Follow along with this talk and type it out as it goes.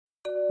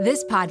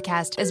This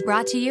podcast is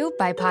brought to you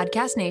by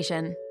Podcast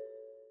Nation.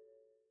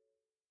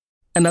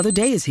 Another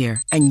day is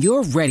here, and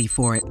you're ready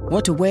for it.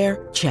 What to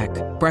wear? Check.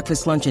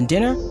 Breakfast, lunch, and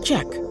dinner?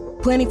 Check.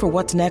 Planning for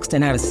what's next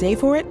and how to save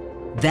for it?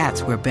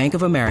 That's where Bank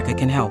of America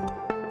can help.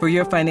 For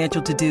your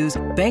financial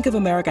to-dos, Bank of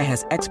America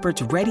has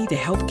experts ready to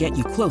help get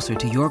you closer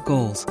to your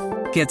goals.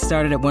 Get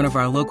started at one of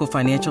our local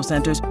financial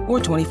centers or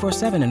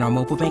 24/7 in our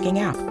mobile banking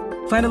app.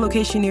 Find a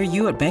location near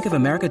you at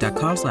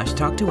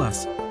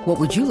bankofamerica.com/talktous. What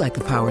would you like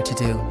the power to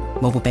do?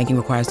 Mobile banking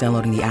requires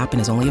downloading the app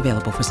and is only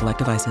available for select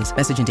devices.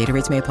 Message and data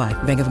rates may apply.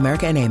 Bank of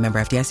America N.A., member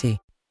FDIC.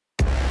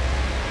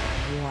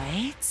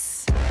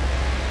 What?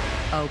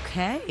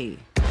 Okay.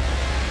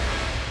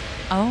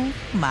 Oh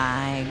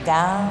my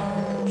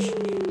gosh.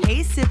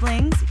 Hey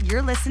siblings,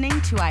 you're listening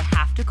to I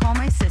Have to Call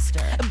My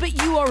Sister.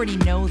 But you already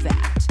know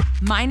that.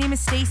 My name is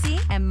Stacy.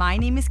 And my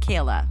name is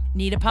Kayla.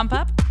 Need a pump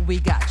up?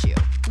 We got you.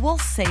 We'll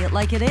say it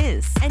like it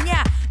is. And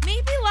yeah,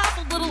 maybe laugh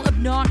a little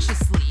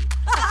obnoxiously.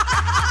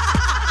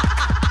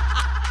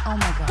 Oh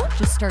my god,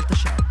 just start the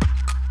show.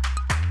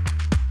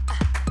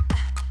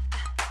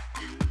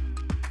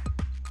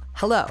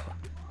 Hello.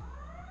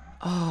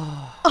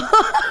 Oh.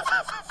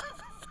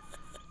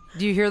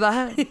 Do you hear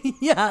that?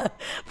 Yeah,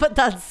 but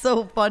that's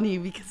so funny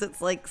because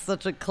it's like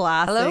such a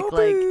classic, Hello,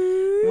 like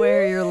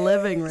where you're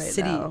living right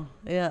City. now.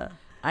 Yeah.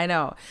 I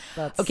know.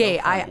 That's okay,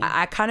 so funny.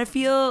 I kind of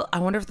feel, I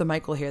wonder if the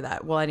mic will hear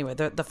that. Well, anyway,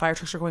 the fire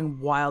trucks are going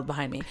wild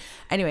behind me.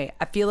 Anyway,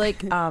 I feel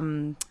like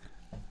I'm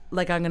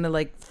gonna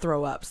like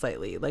throw up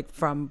slightly, like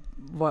from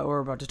what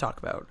we're about to talk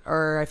about.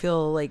 Or I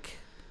feel like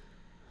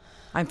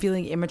I'm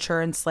feeling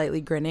immature and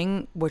slightly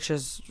grinning, which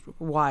is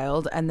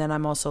wild. And then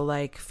I'm also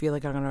like, feel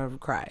like I'm gonna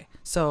cry.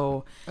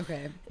 So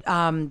Okay.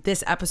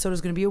 this episode is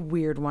gonna be a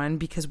weird one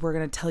because we're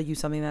gonna tell you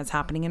something that's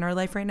happening in our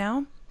life right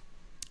now.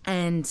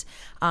 And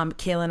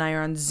Kayla and I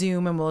are on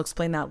Zoom, and we'll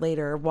explain that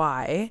later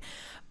why.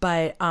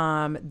 But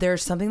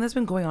there's something that's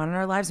been going on in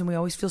our lives, and we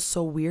always feel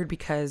so weird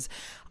because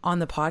on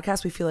the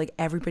podcast we feel like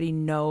everybody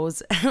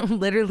knows,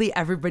 literally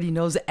everybody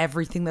knows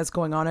everything that's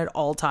going on at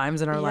all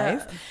times in our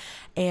life.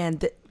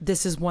 And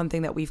this is one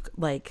thing that we've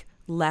like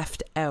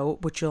left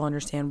out, which you'll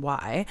understand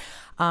why.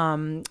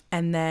 And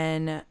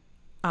then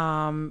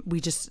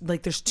we just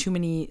like there's too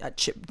many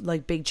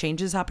like big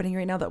changes happening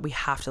right now that we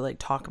have to like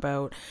talk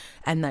about,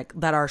 and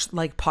that our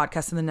like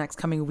podcast in the next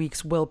coming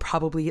weeks will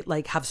probably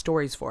like have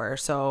stories for.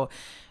 So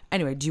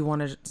anyway, do you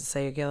want to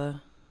say it,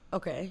 Kayla?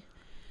 Okay.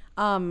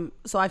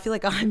 So I feel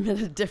like I'm in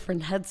a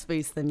different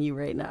headspace than you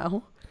right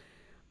now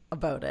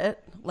about it.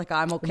 Like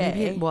I'm okay.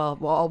 Maybe, well,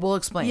 we'll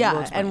explain. Yeah,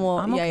 we'll explain. and we'll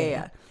I'm okay.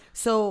 yeah.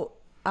 So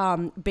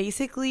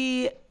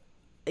basically,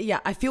 yeah,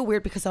 I feel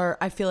weird because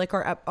I feel like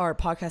our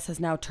podcast has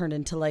now turned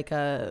into like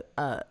a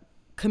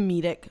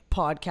comedic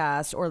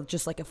podcast or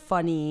just like a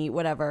funny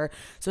whatever.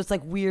 So it's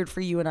like weird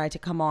for you and I to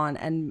come on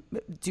and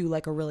do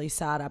like a really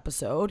sad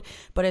episode,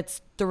 but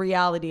it's the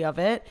reality of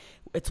it.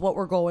 It's what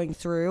we're going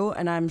through,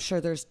 and I'm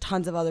sure there's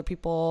tons of other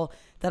people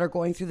that are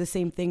going through the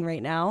same thing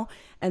right now.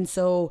 And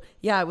so,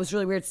 yeah, it was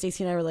really weird.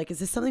 Stacey and I were like, is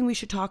this something we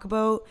should talk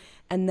about?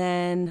 And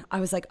then I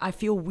was like, I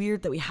feel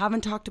weird that we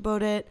haven't talked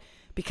about it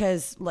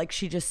because, like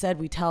she just said,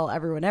 we tell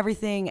everyone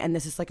everything, and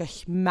this is like a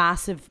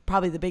massive,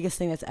 probably the biggest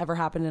thing that's ever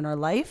happened in our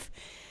life.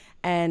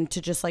 And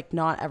to just like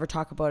not ever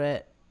talk about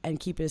it and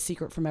keep it a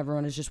secret from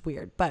everyone is just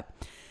weird. But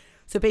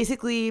so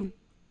basically,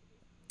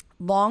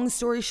 long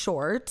story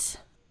short,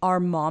 our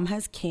mom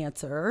has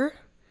cancer,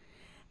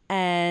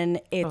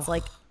 and it's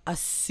like a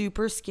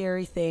super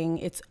scary thing.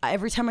 It's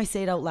every time I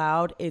say it out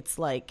loud, it's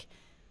like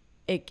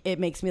it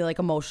makes me like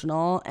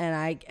emotional,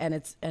 and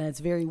it's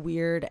very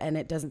weird, and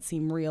it doesn't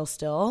seem real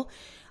still.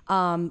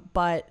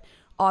 But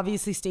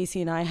obviously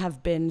Stacey and I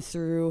have been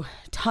through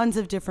tons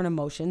of different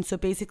emotions. So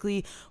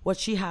basically what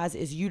she has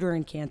is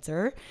uterine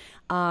cancer,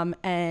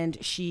 and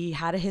she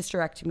had a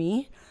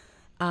hysterectomy.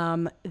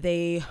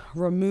 They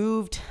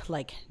removed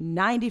like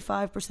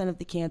 95% of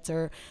the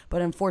cancer,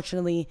 but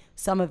unfortunately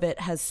some of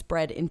it has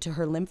spread into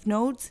her lymph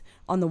nodes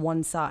on the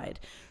one side.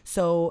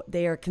 So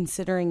they are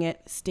considering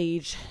it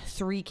stage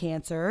 3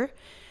 cancer.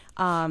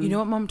 You know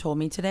what mom told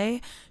me today?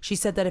 She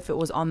said that if it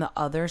was on the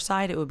other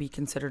side, it would be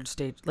considered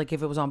stage, like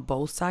if it was on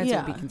both sides, it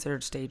would be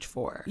considered stage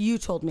 4. You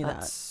told me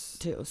that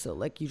too. So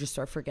like you just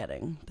start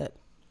forgetting that.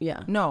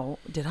 Yeah. No,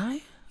 did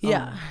I?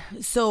 Yeah.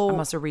 Oh. So I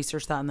must have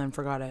researched that and then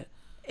forgot it.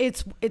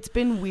 It's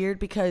been weird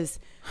because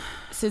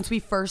since we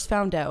first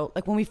found out,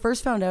 like when we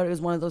first found out, it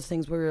was one of those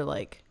things where we were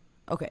like,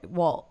 okay,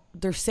 well,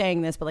 they're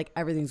saying this, but like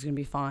everything's going to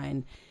be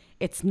fine.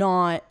 It's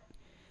not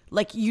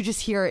like you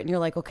just hear it and you're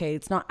like, okay,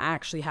 it's not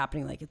actually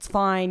happening. Like it's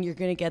fine. You're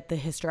going to get the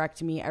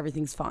hysterectomy.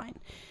 Everything's fine.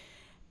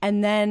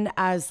 And then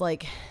as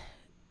like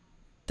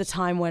the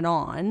time went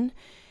on,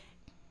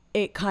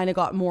 it kind of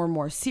got more and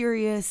more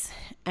serious,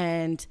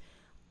 and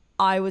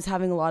I was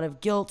having a lot of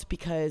guilt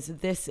because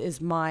this is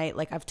my,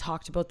 like I've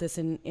talked about this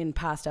in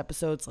past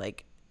episodes,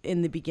 like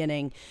in the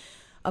beginning,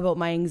 about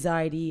my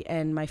anxiety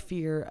and my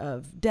fear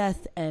of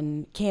death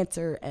and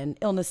cancer and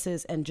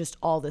illnesses and just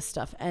all this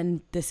stuff.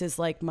 And this is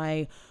like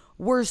my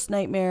worst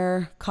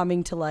nightmare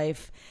coming to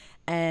life.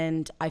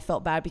 And I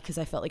felt bad because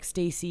I felt like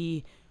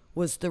Stacey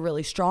was the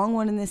really strong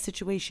one in this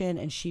situation,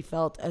 and she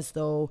felt as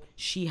though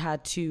she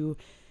had to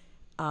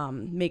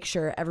make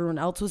sure everyone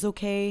else was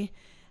okay.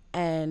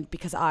 And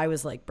because I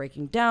was like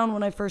breaking down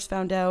when I first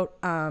found out,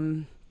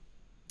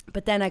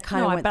 but then I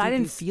kind of I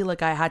didn't feel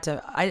like I had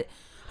to. I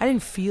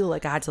didn't feel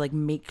like I had to like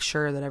make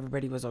sure that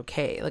everybody was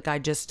okay. Like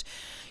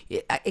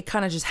it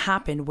kind of just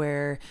happened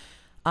where,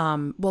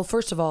 well,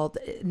 first of all,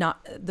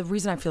 not the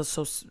reason I feel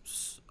so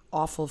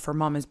awful for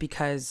mom is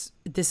because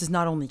this is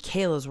not only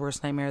Kayla's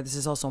worst nightmare, this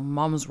is also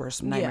mom's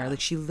worst nightmare.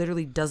 Like she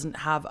literally doesn't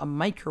have a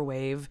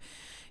microwave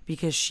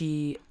because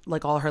she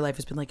like all her life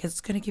has been like, it's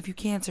gonna give you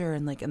cancer,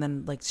 and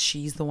then like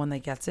she's the one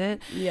that gets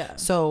it.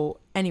 So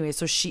anyway,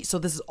 so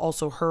this is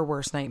also her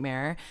worst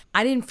nightmare.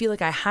 I didn't feel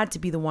like I had to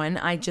be the one.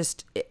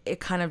 It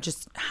kind of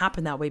just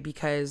happened that way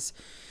because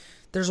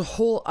there's a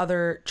whole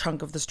other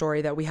chunk of the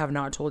story that we have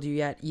not told you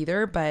yet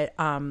either, but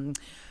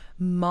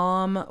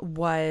mom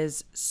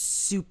was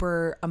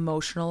super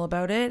emotional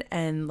about it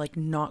and like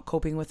not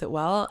coping with it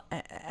well.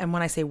 And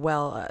when I say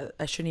well,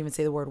 I shouldn't even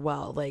say the word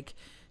well. Like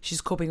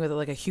she's coping with it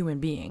like a human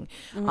being.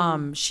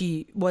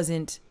 She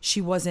wasn't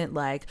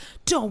like,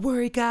 don't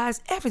worry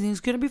guys,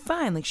 everything's gonna be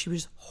fine. Like she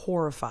was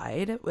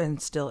horrified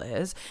and still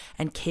is.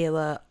 And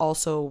Kayla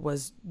also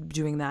was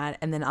doing that.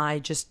 And then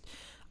I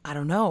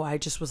don't know. I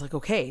just was like,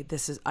 okay,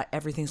 this is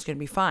everything's gonna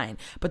be fine.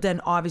 But then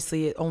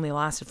obviously it only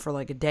lasted for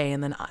like a day,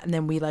 and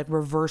then we like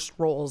reversed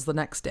roles the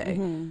next day.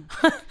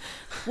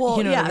 Well,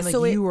 you know, yeah. what I mean? Like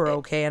so you were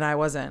okay and I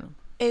wasn't.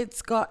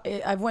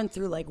 I went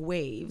through like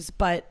waves,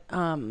 but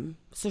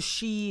so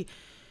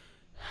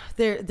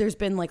there's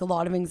been like a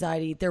lot of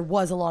anxiety. There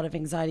was a lot of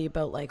anxiety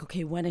about like,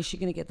 okay, when is she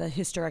going to get the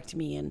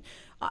hysterectomy? And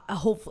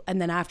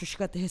and then after she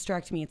got the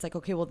hysterectomy, it's like,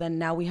 okay, well then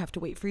now we have to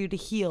wait for you to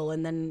heal.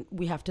 And then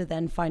we have to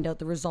then find out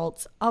the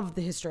results of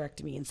the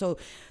hysterectomy. And so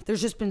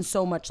there's just been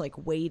so much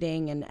like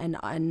waiting and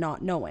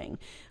not knowing.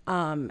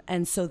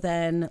 And so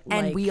then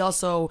and we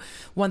also,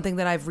 one thing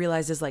that I've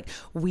realized is like,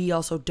 we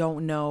also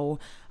don't know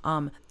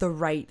the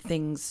right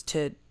things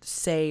to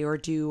say or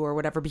do or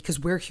whatever, because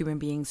we're human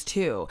beings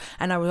too.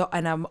 And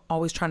I'm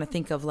always trying to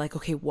think of like,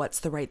 okay, what's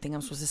the right thing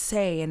I'm supposed to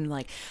say, and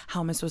like how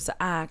am I supposed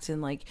to act,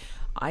 and like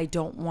I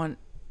don't want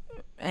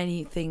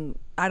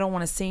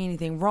to say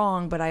anything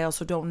wrong, but I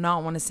also don't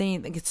not want to say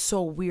anything. It's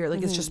so weird.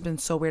 Like it's just been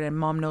so weird, and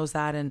mom knows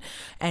that,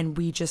 and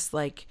we just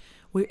like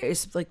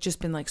it's like just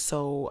been like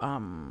so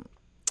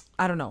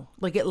I don't know,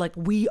 like it, like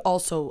we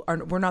also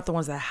we're not the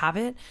ones that have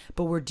it,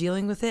 but we're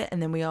dealing with it,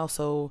 and then we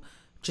also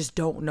just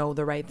don't know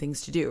the right things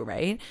to do,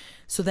 right?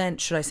 So then,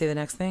 should I say the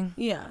next thing?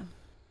 Yeah.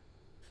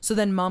 So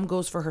then mom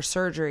goes for her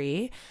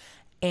surgery,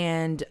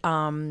 and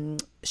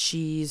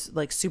she's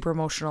like super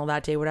emotional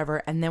that day,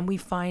 whatever. And then we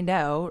find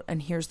out,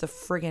 and here's the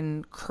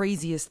friggin'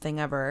 craziest thing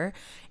ever,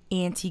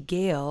 Auntie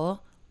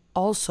Gail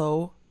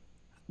also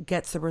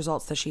gets the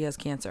results that she has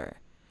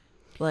cancer.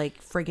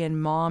 Like friggin'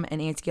 mom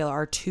and Auntie Gail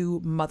are two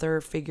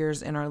mother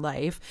figures in our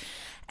life.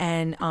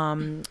 And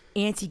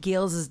Auntie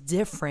Gail's is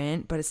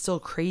different, but it's still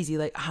crazy.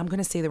 Like I'm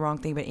gonna say the wrong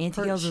thing, but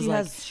Auntie Gail's is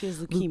like she has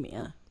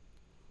leukemia.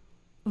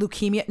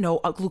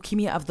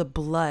 Leukemia of the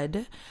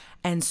blood.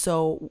 And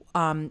so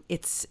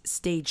it's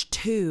stage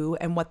 2,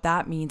 and what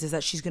that means is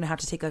that she's gonna have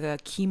to take like a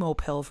chemo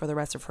pill for the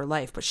rest of her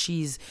life. But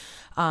she's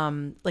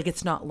like,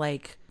 it's not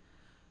like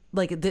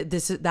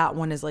that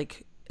one is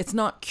like, it's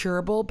not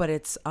curable, but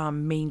it's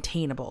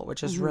maintainable,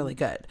 which is really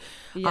good.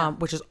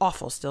 Which is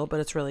awful still, but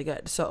it's really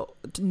good. So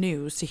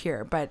news to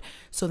hear. But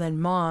so then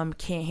mom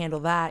can't handle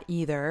that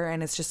either,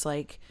 and it's just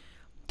like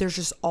there's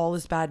just all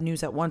this bad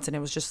news at once, and it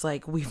was just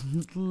like we've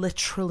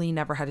literally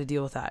never had to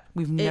deal with that.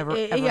 We've never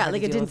ever had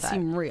like to it deal didn't with that.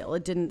 seem real.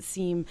 It didn't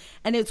seem,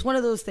 and it's one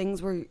of those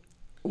things where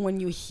when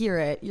you hear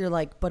it, you're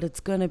like, but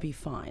it's gonna be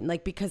fine.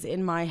 Like because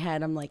in my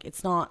head, I'm like,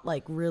 it's not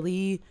like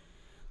really.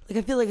 Like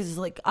I feel like it's just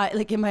like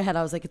in my head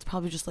I was like, it's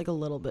probably just like a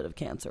little bit of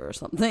cancer or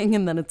something,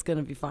 and then it's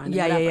gonna be fine.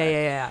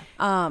 Yeah.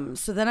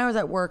 So then I was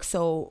at work,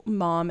 so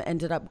mom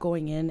ended up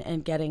going in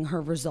and getting her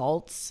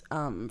results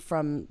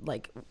from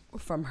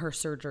her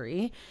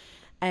surgery,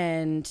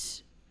 and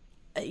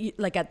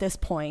like at this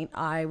point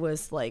I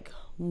was like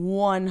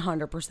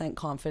 100%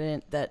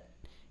 confident that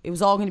it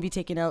was all going to be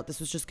taken out. This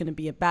was just going to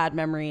be a bad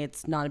memory.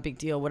 It's not a big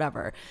deal,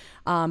 whatever.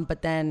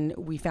 But then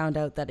we found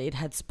out that it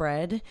had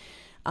spread.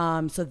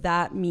 So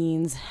that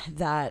means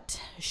that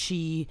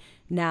she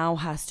now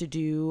has to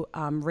do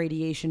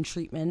radiation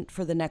treatment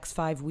for the next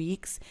 5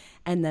 weeks.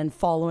 And then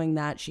following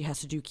that, she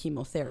has to do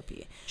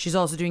chemotherapy. She's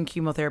also doing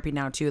chemotherapy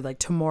now too. Like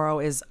tomorrow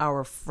is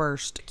our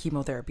first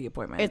chemotherapy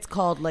appointment. It's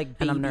called like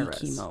baby I'm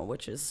nervous. chemo,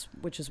 which is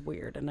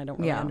weird. And I don't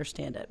really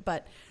understand it,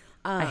 but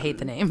I hate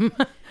the name.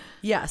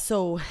 yeah.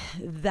 So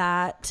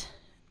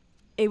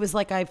it was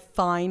like I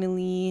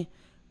finally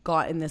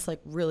got in this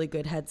like really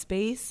good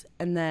headspace,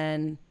 and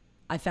then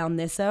I found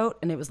this out,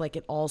 and it was like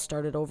it all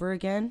started over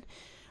again.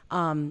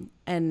 And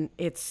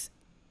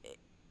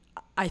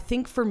I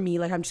think for me,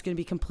 like I'm just gonna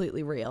be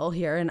completely real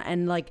here,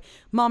 and like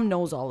mom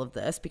knows all of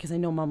this because I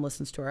know mom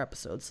listens to our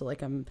episodes, so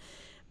like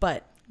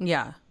but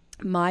yeah,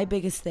 my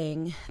biggest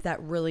thing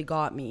that really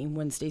got me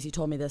when Stacey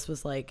told me this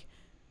was like,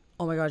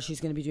 oh my God, she's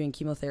going to be doing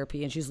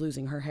chemotherapy and she's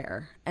losing her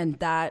hair. And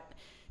that,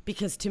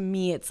 because to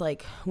me, it's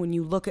like when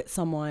you look at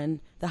someone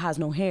that has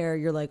no hair,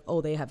 you're like,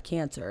 oh, they have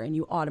cancer, and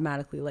you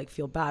automatically like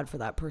feel bad for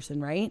that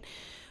person, right?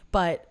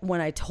 But when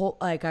I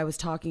was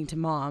talking to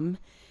mom,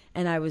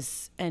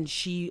 and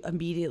she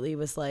immediately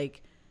was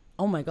like,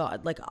 oh my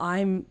God, like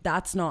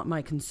that's not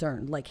my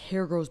concern. Like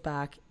hair grows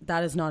back.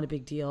 That is not a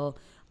big deal.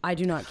 I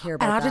do not care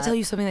about that. And I have to tell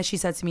you something that she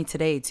said to me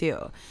today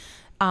too.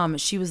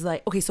 She was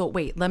like, okay, so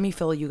wait, let me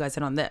fill you guys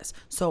in on this.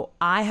 So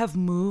I have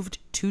moved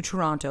to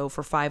Toronto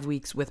for 5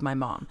 weeks with my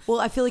mom. Well,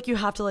 I feel like you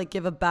have to like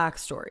give a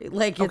backstory.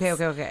 Like,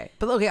 okay.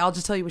 But okay, I'll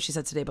just tell you what she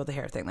said today about the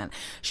hair thing then.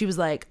 She was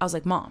like, I was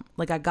like, Mom,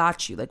 like I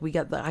got you. Like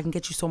I can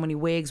get you so many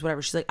wigs,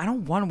 whatever. She's like, I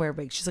don't want to wear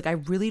wigs. She's like, I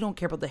really don't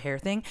care about the hair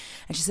thing.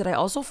 And she said, I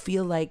also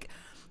feel like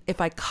if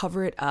I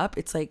cover it up,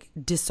 it's like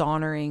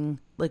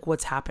dishonoring like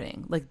what's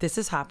happening. Like this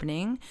is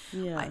happening.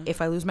 Yeah.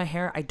 If I lose my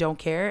hair, I don't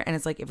care. And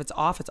it's like, if it's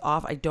off,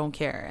 I don't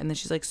care. And then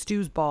she's like,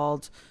 Stu's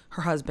bald,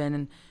 her husband.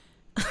 And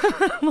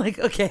I'm like,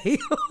 okay.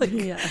 Like,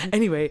 yeah.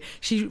 Anyway,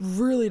 she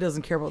really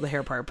doesn't care about the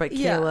hair part. But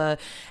Kayla,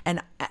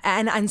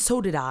 and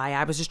so did I.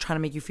 I was just trying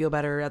to make you feel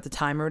better at the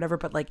time or whatever.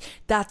 But like,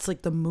 that's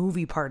like the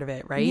movie part of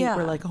it, right? Yeah.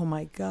 We're like, oh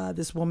my God,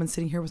 this woman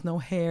sitting here with no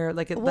hair.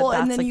 Like, well,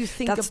 that's and then like, you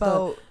think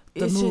about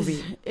the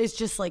movie. It's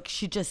just like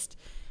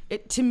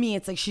to me,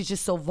 it's like she's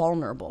just so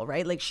vulnerable,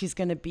 right? Like she's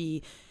gonna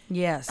be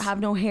have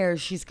no hair,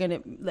 she's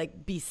gonna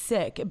like be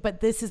sick.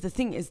 But this is the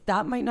thing, is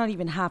that might not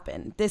even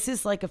happen. This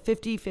is like a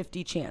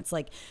 50-50 chance.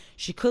 Like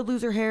she could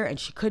lose her hair and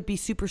she could be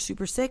super,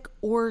 super sick,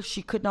 or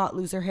she could not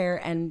lose her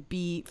hair and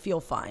feel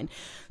fine.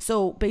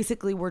 So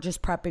basically we're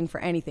just prepping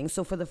for anything.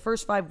 So for the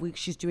first 5 weeks,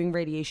 she's doing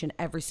radiation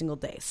every single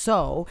day.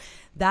 So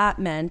that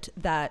meant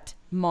that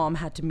mom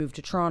had to move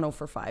to Toronto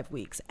for 5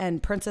 weeks.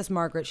 And Princess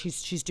Margaret,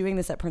 she's doing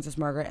this at Princess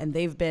Margaret, and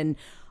they've been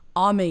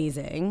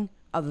amazing,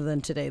 other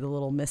than today, the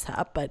little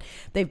mishap, but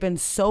they've been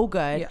so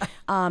good. Yeah.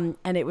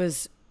 And it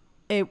was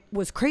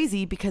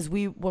crazy because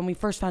when we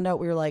first found out,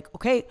 we were like,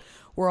 okay,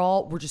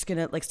 we're just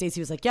gonna, like,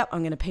 Stacey was like, yep,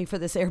 I'm gonna pay for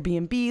this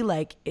Airbnb.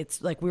 Like,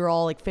 it's like, we were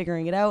all like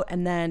figuring it out.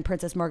 And then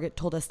Princess Margaret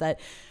told us that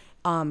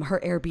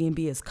her Airbnb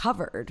is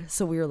covered.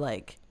 So we were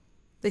like,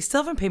 they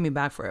still haven't paid me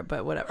back for it,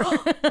 but whatever.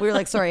 We were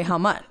like, sorry, how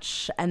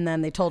much? And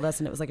then they told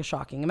us, and it was like a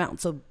shocking amount.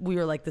 So we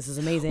were like, this is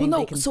amazing.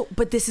 Well, no,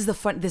 but this is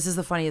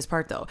the funniest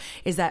part though,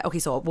 is that, okay,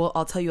 so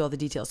I'll tell you all the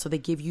details. So they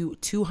give you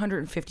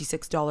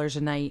 $256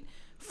 a night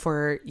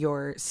for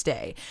your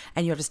stay,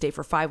 and you have to stay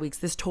for 5 weeks.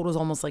 This totals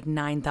almost like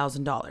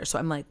 $9,000. So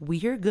I'm like,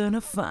 we are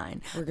gonna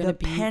find the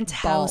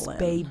penthouse,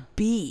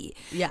 baby.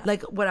 Yeah.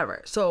 Like,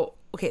 whatever. So,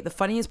 okay, the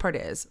funniest part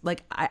is,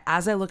 like,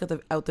 as I look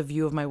out the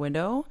view of my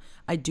window,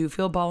 I do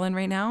feel ballin'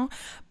 right now,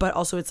 but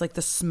also it's like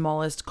the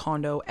smallest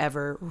condo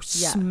ever,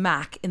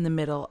 smack in the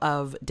middle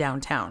of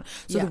downtown.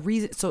 So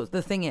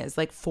the thing is,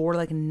 like, for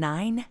like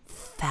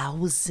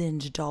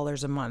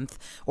 $9,000 a month,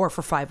 or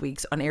for 5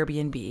 weeks on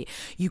Airbnb,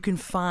 you can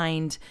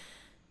find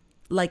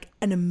like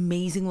an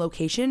amazing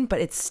location,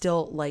 but it's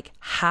still like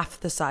half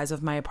the size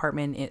of my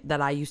apartment that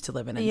I used to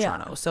live in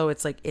Toronto. So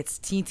it's like, it's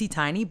teensy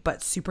tiny,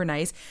 but super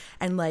nice.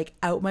 And like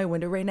out my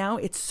window right now,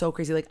 it's so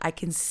crazy. Like I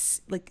can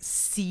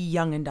see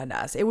Yonge and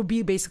Dundas. It would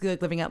be basically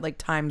like living at like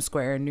Times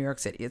Square in New York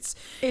City. It's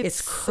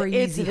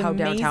crazy how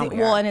downtown we are.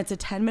 Well, and it's a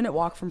 10-minute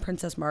walk from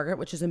Princess Margaret,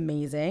 which is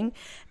amazing.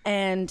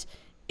 And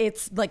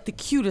it's like the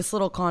cutest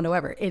little condo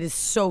ever. It is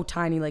so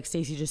tiny, like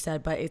Stacey just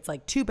said, but it's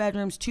like 2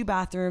 bedrooms, 2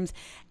 bathrooms,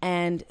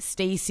 and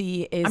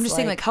Stacey is, I'm just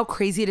saying, like, how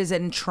crazy it is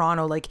that in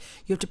Toronto, like,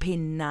 you have to pay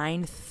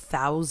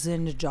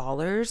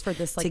 $9,000 for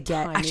this, like, to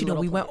get. Actually, no,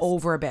 we went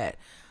over a bit.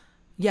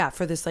 Yeah,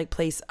 for this like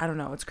place, I don't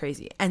know, it's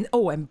crazy. And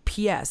and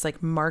P.S.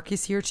 like Mark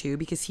is here too,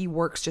 because he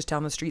works just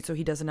down the street, so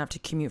he doesn't have to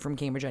commute from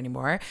Cambridge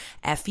anymore.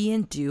 Effie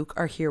and Duke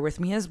are here with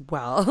me as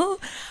well.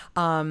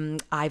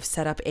 I've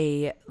set up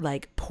a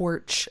like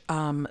porch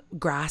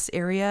grass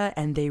area,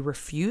 and they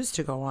refuse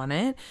to go on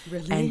it.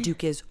 Really? And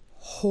Duke is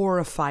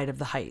horrified of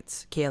the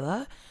heights.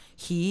 Kayla,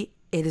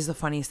 it is the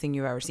funniest thing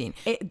you've ever seen.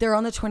 They're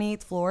on the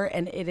 28th floor,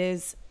 and it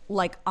is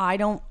like, I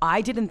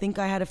didn't think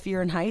I had a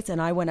fear in heights, and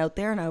I went out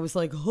there and I was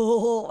like,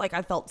 oh, like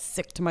I felt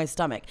sick to my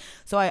stomach.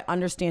 So I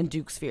understand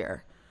Duke's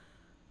fear.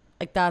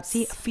 Like, that's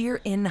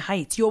fear in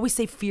heights. You always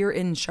say fear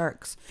in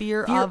sharks.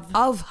 Fear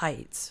of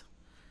heights.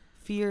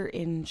 Fear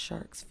in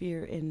sharks.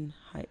 Fear in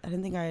heights. I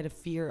didn't think I had a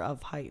fear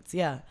of heights.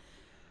 Yeah.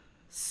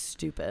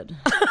 Stupid.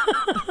 We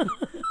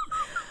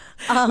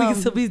can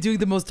still be doing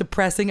the most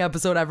depressing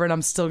episode ever, and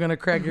I'm still gonna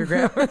correct your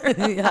grammar.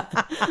 Yeah.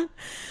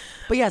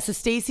 But yeah, so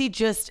Stacey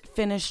just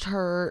finished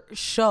her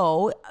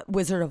show,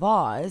 Wizard of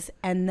Oz,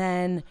 and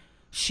then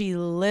she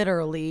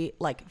literally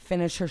like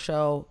finished her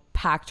show,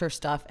 packed her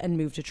stuff, and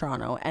moved to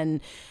Toronto.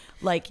 And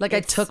like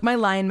I took my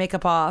lion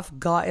makeup off,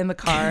 got in the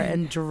car,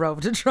 and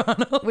drove to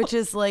Toronto, which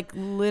is like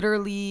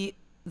literally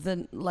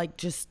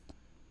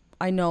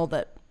I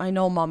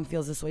know mom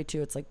feels this way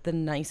too. It's like the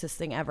nicest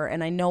thing ever.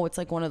 And I know it's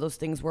like one of those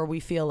things where we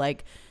feel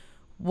like,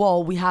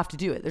 well, we have to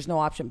do it. There's no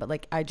option. But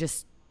like, I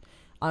don't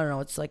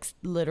know. It's like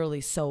literally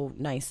so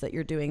nice that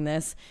you're doing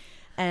this.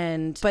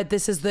 But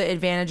this is the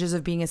advantages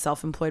of being a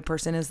self-employed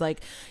person is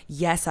like,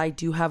 yes, I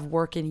do have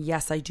work and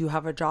yes, I do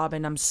have a job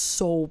and I'm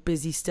so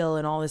busy still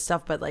and all this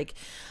stuff. But like,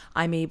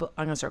 I'm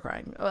gonna start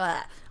crying.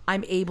 Ugh.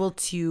 I'm able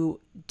to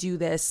do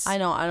this. I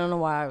know. I don't know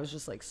why I was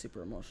just like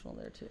super emotional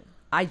there too.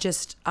 I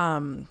just,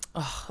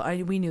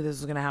 we knew this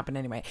was going to happen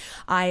anyway.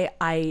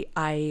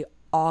 I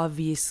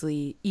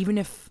obviously, even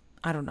if,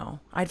 I don't know,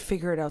 I'd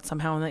figure it out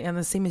somehow. And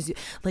the same as you,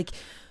 like,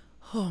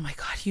 oh my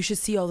God, you should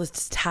see all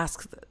this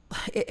tasks.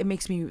 It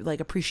makes me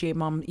like appreciate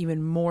mom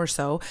even more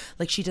so.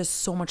 Like she does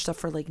so much stuff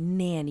for like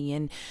nanny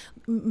and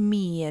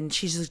me, and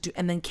she's just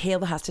and then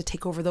Kayla has to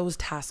take over those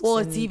tasks. Well,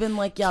 it's even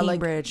like, yeah,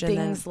 Cambridge like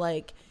things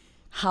like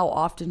how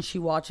often she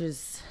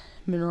watches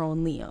Monroe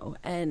and Leo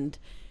and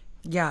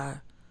yeah.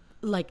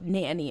 Like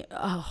nanny.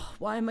 Oh,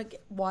 why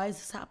is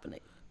this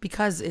happening?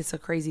 Because it's a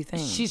crazy thing.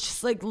 She's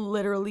just like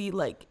literally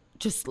like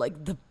just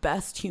like the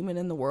best human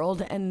in the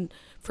world, and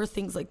for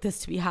things like this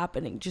to be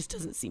happening just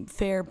doesn't seem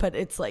fair. But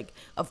it's like,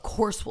 of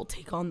course we'll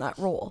take on that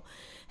role,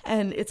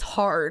 and it's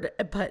hard,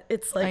 but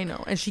it's like, I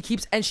know. And she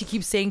keeps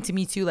saying to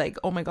me too, like,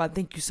 oh my God,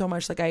 thank you so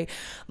much.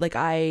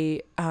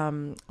 I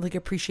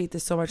appreciate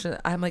this so much.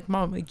 And I'm like,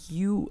 Mom, like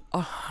you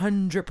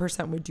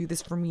 100% would do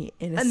this for me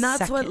in a second. And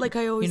that's what like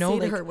I always say to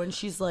like, her when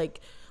she's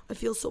like, I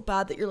feel so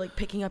bad that you're like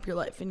picking up your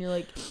life, and you're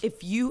like,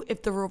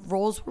 if the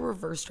roles were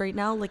reversed right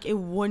now, like it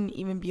wouldn't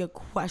even be a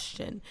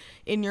question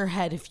in your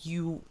head if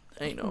you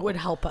would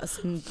help us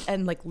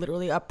and like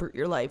literally uproot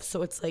your life.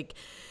 So it's like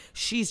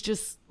she's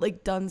just like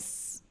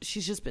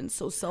she's just been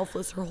so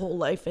selfless her whole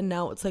life, and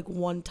now it's like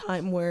one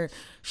time where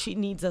she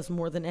needs us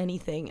more than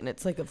anything, and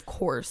it's like, of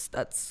course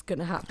that's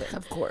gonna happen,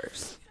 of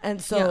course.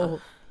 And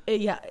so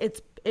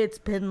it's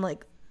been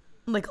like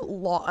a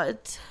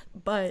lot,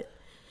 but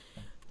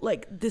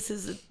like this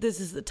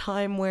is the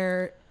time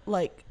where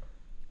like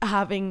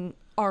having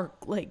our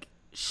like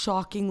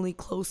shockingly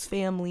close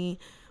family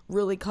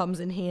really comes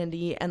in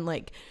handy, and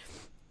like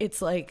it's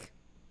like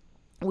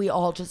we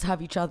all just have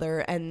each other,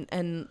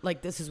 and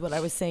like this is what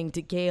I was saying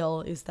to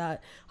Gail, is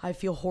that I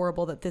feel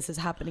horrible that this is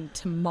happening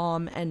to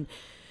Mom and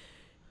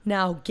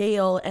now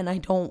Gail, and I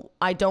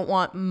don't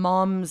want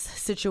Mom's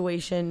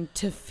situation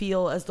to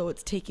feel as though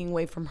it's taking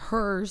away from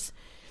hers,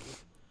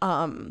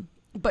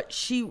 but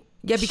so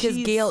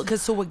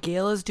what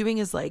Gail is doing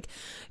is like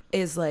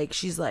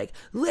she's like,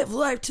 live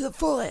life to the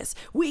fullest,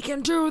 we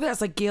can do this.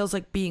 Like Gail's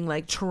like being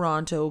like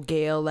Toronto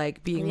Gail,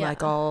 like being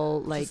like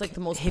all like, just, like the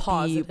most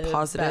hippie,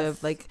 positive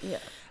best. Like yeah.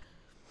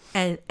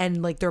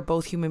 And like they're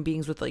both human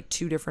beings with like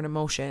two different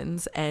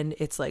emotions, and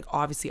it's like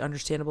obviously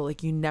understandable,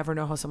 like you never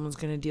know how someone's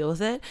gonna deal with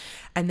it.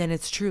 And then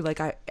it's true, like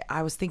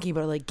I was thinking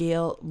about like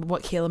Gail,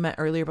 what Kayla meant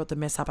earlier about the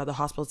mishap at the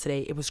hospital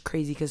today. It was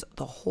crazy because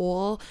the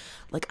whole,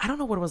 like, I don't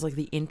know what it was, like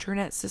the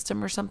internet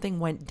system or something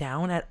went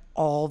down at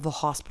all the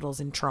hospitals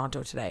in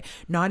Toronto today.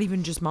 Not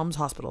even just Mom's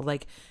hospital,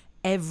 like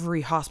every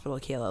hospital,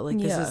 Kayla. Like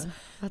this is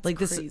like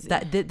crazy.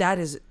 That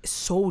is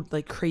so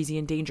like crazy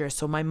and dangerous.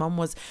 So my mom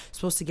was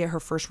supposed to get her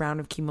first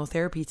round of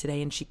chemotherapy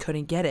today, and she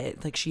couldn't get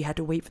it. Like she had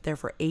to wait there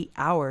for 8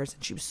 hours,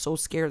 and she was so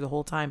scared the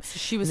whole time. So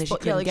she was her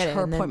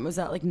appointment was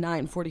at like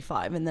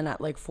 9:45, and then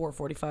at like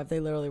 4:45 they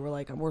literally were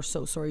like, we're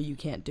so sorry, you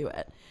can't do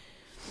it.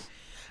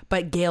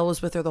 But Gail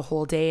was with her the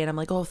whole day, and I'm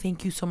like, oh,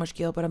 thank you so much,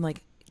 Gail. But I'm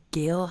like,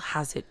 Gail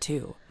has it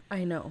too.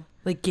 I know.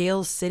 Like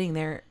Gail's sitting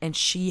there and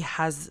she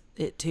has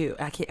it too.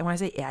 I can't. When I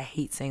say I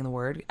hate saying the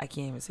word, I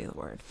can't even say the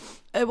word.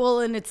 Well,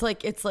 and it's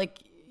like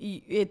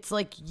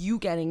you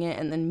getting it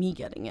and then me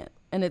getting it,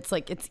 and it's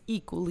like it's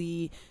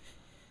equally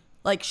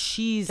like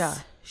she's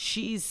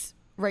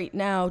right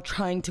now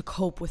trying to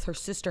cope with her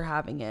sister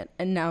having it,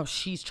 and now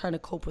she's trying to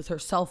cope with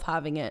herself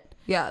having it.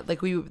 Yeah,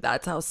 like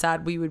that's how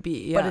sad we would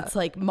be. Yeah. But it's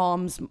like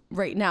Mom's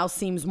right now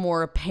seems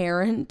more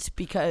apparent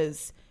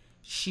because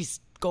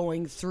she's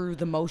going through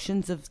the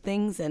motions of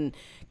things, and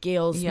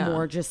Gail's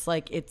more just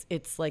like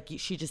it's like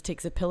she just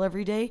takes a pill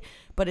every day,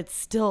 but it's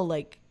still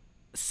like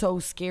so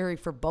scary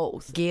for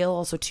both. Gail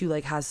also too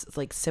like has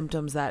like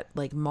symptoms that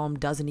like Mom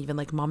doesn't even,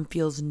 like Mom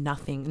feels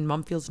nothing and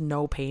Mom feels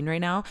no pain right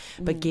now,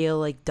 but Gail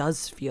like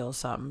does feel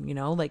some, you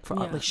know, like for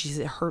like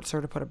it hurts her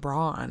to put a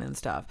bra on and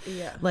stuff.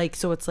 Yeah. Like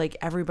so it's like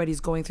everybody's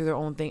going through their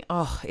own thing.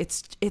 Oh,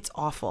 it's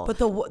awful. But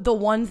the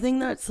one thing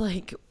that's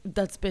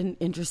been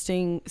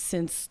interesting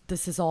since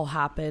this has all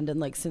happened,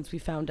 and like since we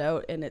found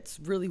out, and it's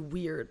really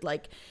weird,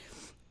 like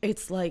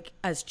it's like,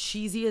 as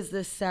cheesy as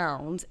this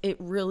sounds, it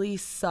really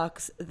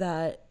sucks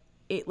that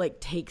it like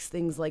takes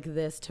things like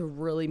this to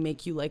really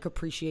make you like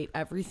appreciate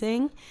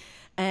everything.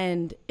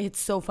 And it's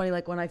so funny,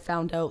 like when I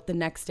found out the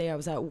next day, I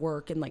was at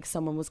work and like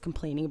someone was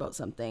complaining about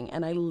something,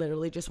 and I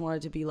literally just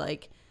wanted to be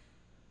like,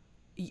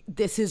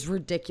 this is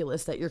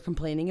ridiculous that you're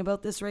complaining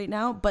about this right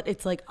now. But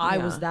it's like I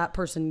was that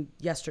person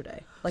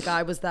yesterday. Like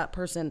I was that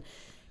person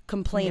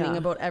complaining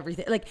about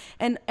everything, like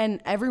and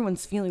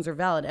everyone's feelings are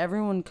valid.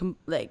 Everyone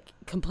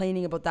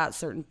complaining about that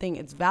certain thing,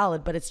 it's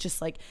valid, but it's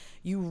just like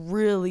you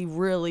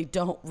really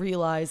don't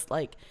realize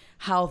like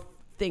how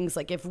things,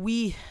 like if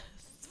we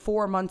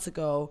 4 months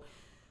ago,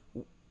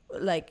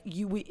 like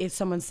if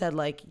someone said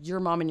like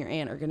your mom and your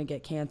aunt are gonna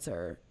get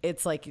cancer,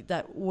 it's like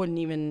that wouldn't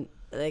even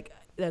like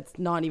that's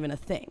not even a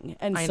thing.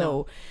 And I so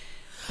know.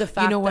 the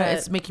fact you know what that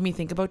it's making me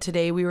think about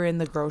today, we were in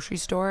the grocery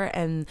store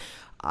and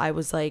I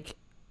was like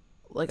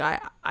I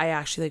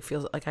actually like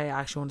feel like I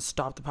actually want to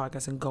stop the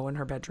podcast and go in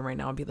her bedroom right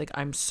now and be like,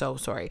 I'm so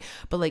sorry.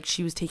 But like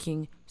she was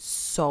taking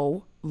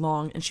so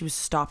long and she was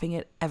stopping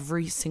at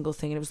every single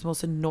thing and it was the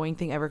most annoying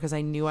thing ever because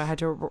I knew I had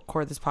to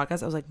record this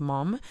podcast. I was like,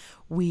 Mom,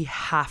 we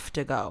have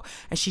to go.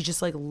 And she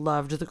just like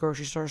loved the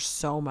grocery store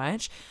so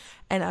much.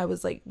 And I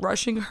was like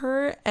rushing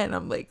her and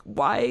I'm like,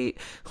 why?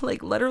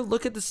 Like, let her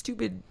look at the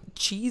stupid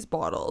cheese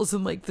bottles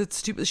and like the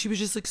stupid, she was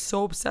just like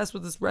so obsessed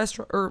with this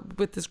restaurant or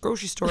with this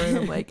grocery store. And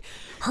I'm like,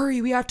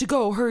 hurry, we have to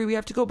go.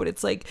 But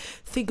it's like,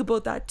 think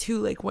about that too.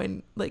 Like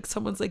when like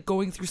someone's like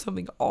going through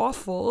something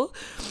awful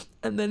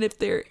and then if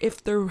they're,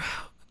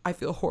 I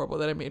feel horrible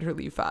that I made her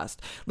leave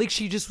fast. Like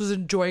she just was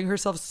enjoying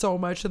herself so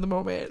much in the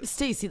moment.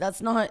 Stacey, that's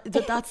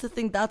the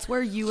thing. That's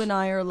where you and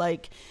I are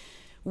like,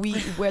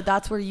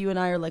 that's where you and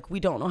I are like, we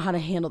don't know how to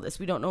handle this.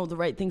 We don't know the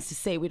right things to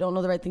say. We don't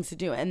know the right things to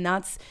do. And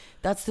that's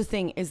the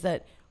thing, is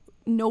that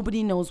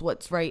nobody knows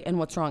what's right and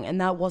what's wrong. And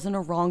that wasn't a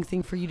wrong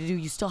thing for you to do.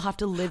 You still have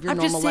to live your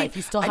normal life.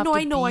 You still have to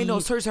I know.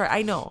 Sorry.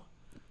 I know.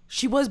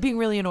 She was being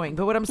really annoying,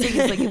 but what I'm saying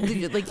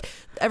is like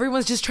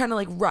everyone's just trying to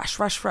like rush,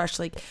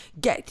 like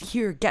get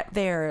here, get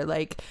there,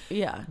 like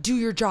do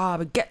your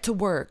job, get to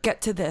work,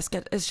 get to this,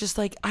 it's just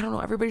like, I don't know,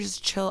 everybody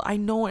just chill. I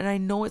know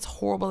it's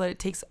horrible that it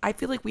takes, I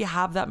feel like we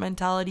have that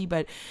mentality,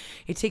 but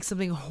it takes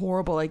something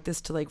horrible like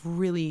this to like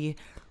really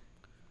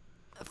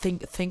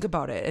think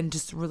about it and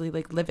just really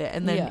like live it.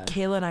 And then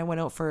Kayla and I went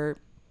out for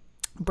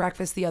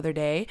breakfast the other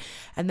day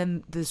and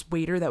then this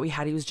waiter that we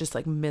had, he was just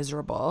like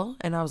miserable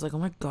and I was like, oh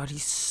my god,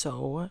 he's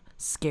so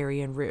scary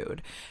and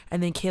rude.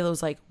 And then Kayla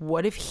was like,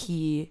 what if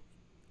he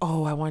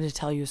I wanted to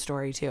tell you a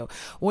story too,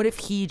 what if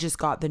he just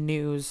got the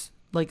news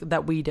like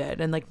that we did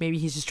and like maybe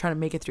he's just trying to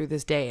make it through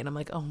this day. And I'm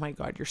like, oh my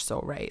god, you're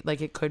so right,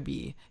 like it could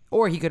be,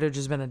 or he could have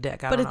just been a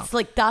dick. But it's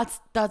like that's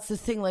the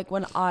thing, like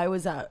when I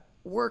was at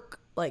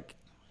work, like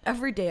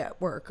every day at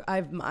work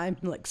I'm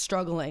like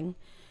struggling,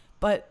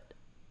 but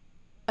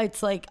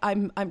it's like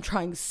I'm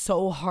trying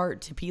so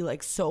hard to be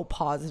like so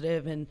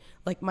positive and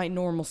like my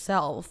normal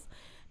self,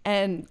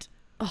 and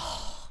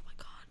oh my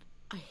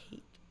god, I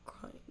hate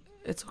crying.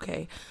 It's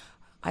okay.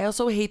 I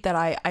also hate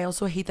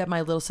that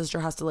my little sister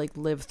has to like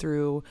live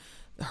through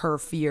her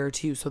fear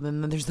too. So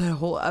then there's that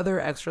whole other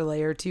extra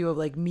layer too of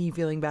like me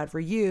feeling bad for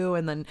you,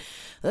 and then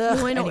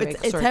no, I know anyway,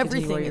 it's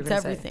everything. It's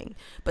everything.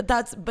 But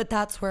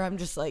that's where I'm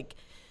just like,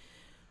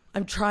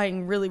 I'm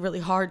trying really,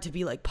 really hard to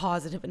be like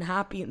positive and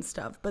happy and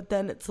stuff. But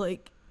then it's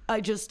like, I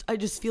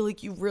just feel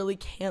like you really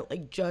can't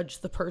like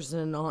judge the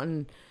person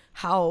on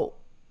how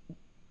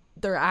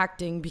they're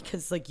acting,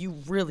 because like you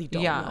really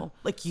don't know.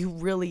 Like you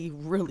really,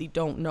 really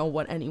don't know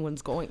what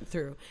anyone's going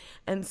through.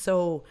 And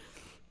so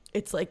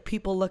it's like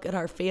people look at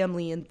our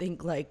family and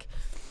think like,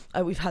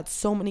 we've had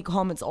so many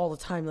comments all the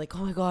time like,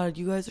 oh my god,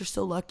 you guys are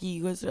so lucky,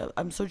 you guys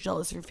I'm so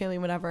jealous of your family,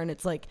 whatever. And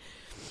it's like,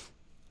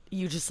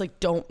 you just like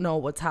don't know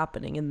what's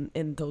happening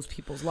in those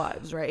people's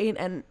lives, right?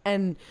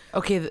 And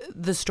okay,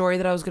 the story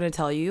that I was going to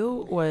tell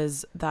you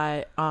was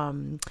that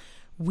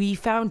we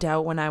found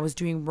out when I was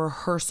doing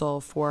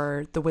rehearsal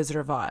for The Wizard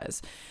of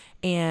Oz,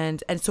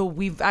 and so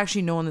we've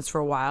actually known this for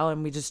a while,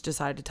 and we just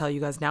decided to tell you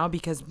guys now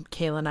because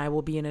Kayla and I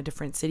will be in a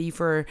different city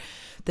for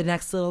the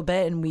next little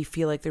bit, and we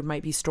feel like there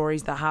might be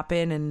stories that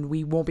happen and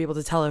we won't be able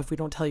to tell if we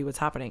don't tell you what's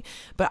happening.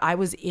 But I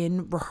was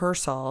in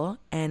rehearsal,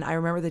 and I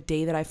remember the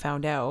day that I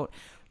found out,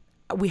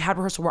 we had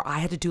rehearsal where I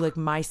had to do like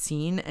my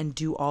scene and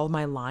do all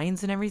my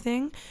lines and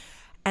everything,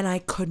 and I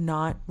could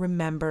not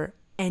remember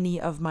any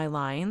of my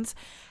lines.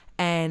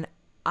 And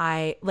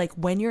I like,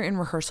 when you're in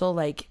rehearsal,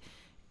 like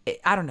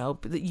I don't know,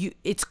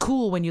 it's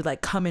cool when you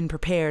like come in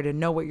prepared and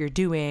know what you're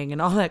doing and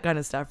all that kind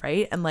of stuff,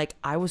 right? And like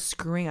I was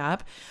screwing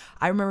up.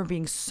 I remember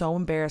being so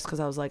embarrassed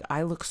because I was like,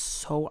 I look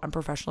so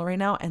unprofessional right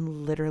now,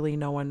 and literally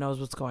no one knows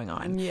what's going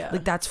on. Yeah,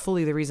 like that's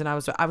fully the reason I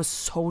was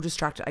so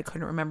distracted. I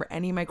couldn't remember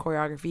any of my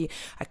choreography.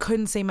 I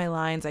couldn't say my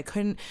lines. I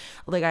couldn't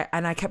like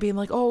I kept being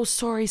like, oh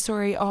sorry.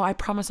 Oh, I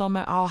promise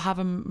I'll have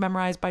them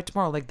memorized by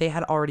tomorrow. Like they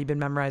had already been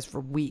memorized for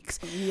weeks.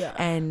 Yeah,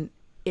 and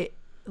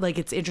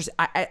it's interesting.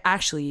 I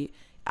actually,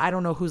 I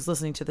don't know who's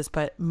listening to this,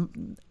 but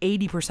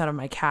 80% of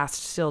my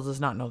cast still does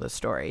not know this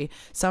story.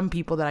 Some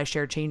people that I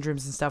share change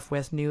rooms and stuff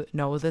with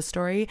know this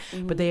story,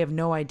 but they have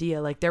no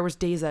idea. Like there was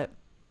days that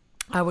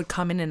I would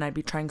come in and I'd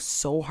be trying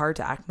so hard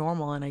to act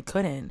normal and I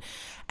couldn't.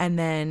 And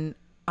then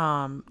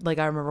like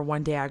I remember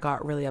one day I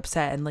got really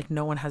upset, and like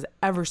no one has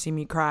ever seen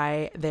me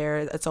cry there.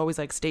 It's always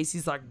like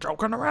Stacey's like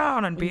joking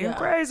around and being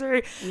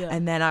crazy. Yeah.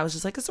 And then I was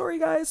just like, sorry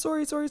guys,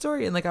 sorry.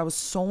 And like I was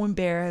so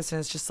embarrassed, and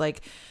it's just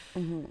like,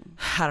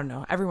 I don't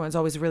know. Everyone's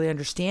always really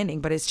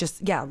understanding, but it's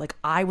just, like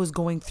I was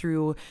going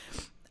through,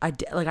 I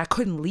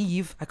couldn't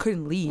leave.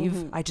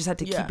 I just had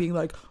to keep being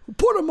like,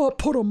 put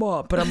them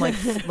up. But I'm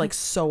like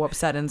so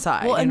upset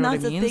inside. Well, you and know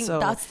that's what I mean? The thing. So,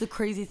 that's the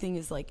crazy thing,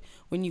 is like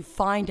when you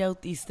find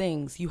out these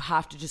things, you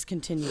have to just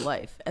continue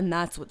life, and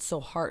that's what's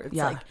so hard. It's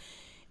like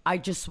I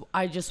just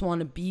want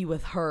to be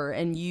with her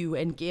and you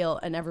and Gail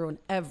and everyone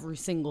every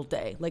single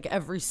day, like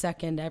every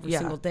second, every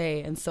single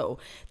day. And so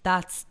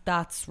that's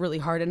really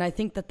hard. And I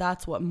think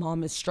that's what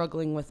mom is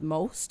struggling with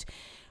most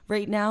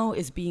right now,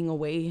 is being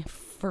away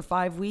for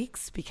 5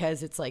 weeks,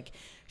 because it's like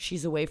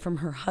she's away from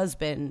her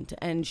husband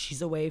and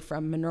she's away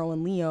from Monroe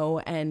and Leo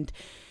and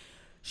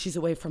she's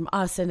away from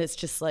us. And it's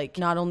just like,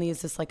 not only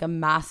is this like a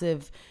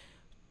massive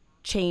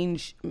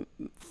change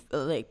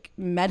like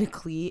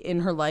medically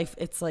in her life,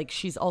 it's like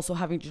she's also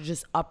having to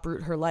just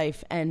uproot her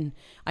life. And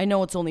I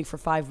know it's only for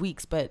 5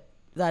 weeks, but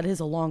that is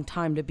a long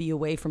time to be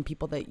away from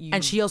people that you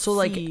and she also see.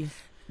 like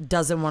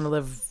doesn't want to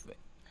live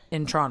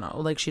in Toronto.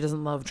 Like she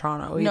doesn't love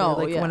Toronto either. No,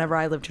 like whenever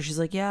I lived here, she's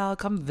like, yeah, I'll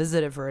come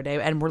visit it for a day.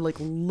 And we're like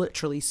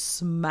literally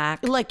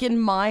smack. Like in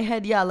my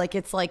head, yeah, like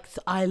it's like,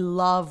 I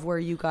love where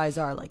you guys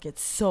are. Like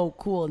it's so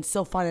cool and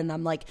so fun. And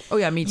I'm like, oh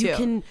yeah, me too. You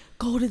can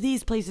go to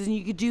these places and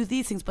you could do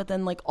these things. But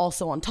then like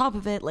also on top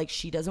of it, like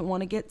she doesn't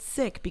want to get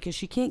sick because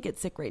she can't get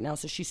sick right now.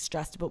 So she's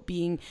stressed about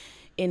being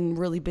in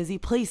really busy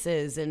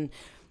places, and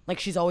like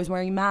she's always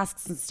wearing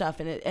masks and stuff,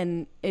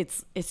 and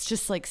it's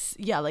just like,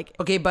 yeah, like,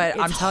 okay, but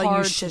I'm telling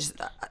you,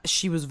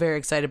 she was very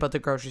excited about the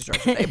grocery store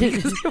today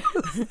because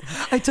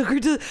I took her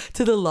to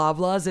the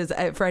Loblaws. Is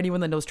for anyone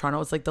that knows Toronto,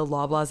 it's like the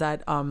Loblaws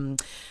at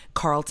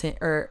Carlton,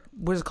 or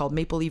what is it called,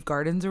 Maple Leaf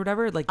Gardens or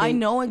whatever. Like I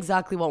know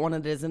exactly what one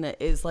it is, and it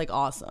is like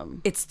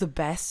awesome. It's the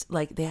best.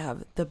 Like they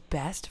have the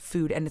best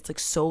food, and it's like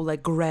so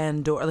like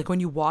grandeur. Like when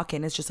you walk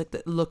in, it's just like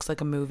it looks like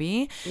a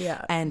movie.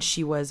 Yeah, and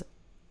she was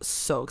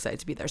so excited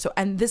to be there. So,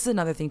 and this is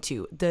another thing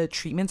too, the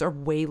treatments are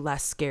way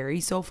less scary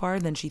so far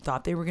than she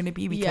thought they were going to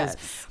be, because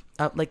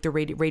like the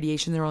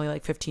radiation, they're only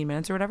like 15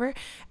 minutes or whatever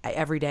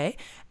every day.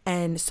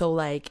 And so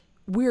like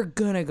we're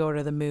gonna go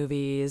to the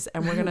movies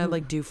and we're gonna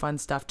like do fun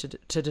stuff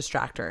to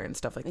distract her and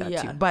stuff like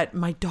that too. But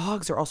my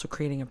dogs are also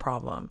creating a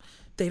problem.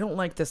 They don't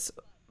like this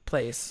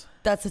place.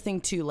 That's the thing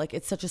too, like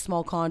it's such a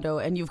small condo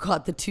and you've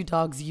got the 2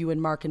 dogs, you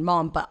and Mark and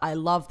mom, but I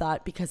love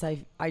that because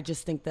I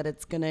just think that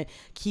it's gonna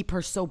keep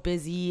her so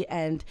busy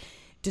and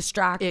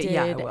distracted.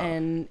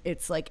 And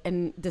it's like,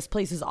 and this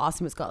place is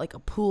awesome. It's got like a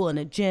pool and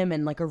a gym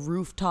and like a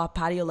rooftop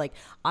patio. Like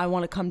I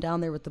want to come down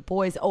there with the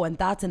boys. Oh, and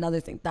that's another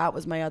thing, that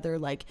was my other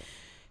like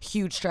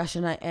huge stress,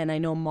 and I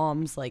know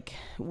mom's like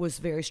was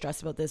very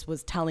stressed about this,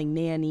 was telling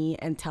Nanny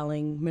and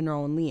telling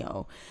Monroe and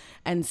Leo.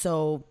 And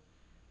so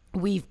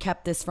we've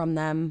kept this from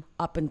them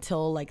up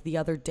until like the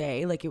other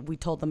day. Like we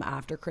told them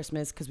after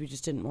Christmas because we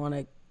just didn't want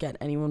to get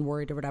anyone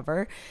worried or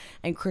whatever.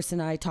 And Chris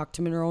and I talked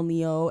to Monroe and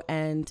Leo,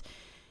 and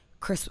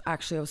Chris,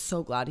 actually, I was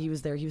so glad he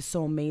was there. He was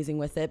so amazing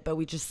with it. But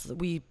we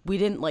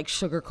didn't like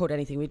sugarcoat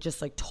anything. We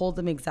just like told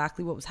them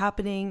exactly what was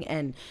happening.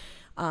 And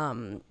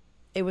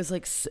it was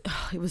like,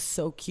 it was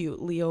so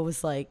cute. Leo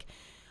was like,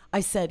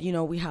 I said, you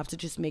know, we have to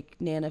just make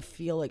Nana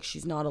feel like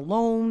she's not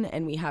alone,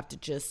 and we have to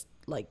just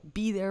like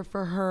be there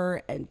for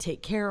her and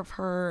take care of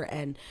her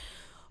and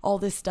all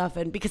this stuff.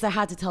 And because I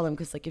had to tell them,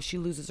 because like if she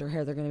loses her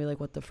hair, they're gonna be like,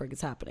 what the frig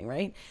is happening,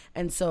 right?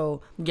 And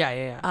so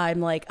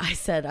I'm like,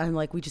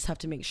 we just have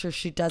to make sure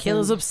she doesn't.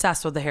 Kayla's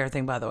obsessed with the hair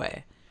thing, by the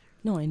way.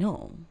 No, I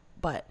know,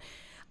 but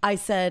I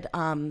said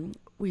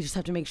we just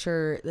have to make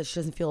sure that she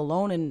doesn't feel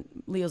alone. And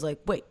Leo's like,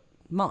 wait,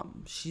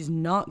 Mom, she's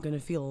not gonna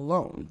feel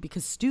alone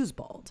because Stu's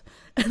bald.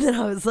 And then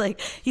I was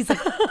like, he's like,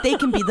 they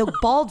can be the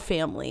bald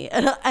family.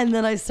 And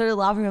then I started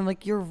laughing. I'm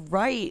like, you're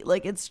right.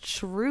 Like, it's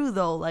true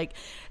though. Like,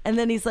 and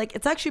then he's like,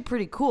 it's actually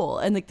pretty cool.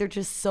 And like, they're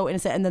just so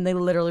innocent. And then they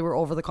literally were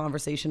over the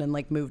conversation and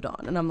like moved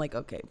on. And I'm like,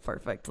 okay,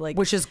 perfect. Like,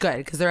 which is good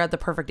because they're at the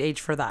perfect age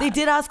for that. They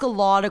did ask a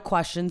lot of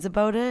questions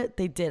about it.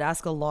 They did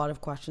ask a lot of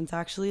questions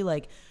actually,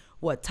 like,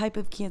 what type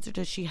of cancer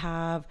does she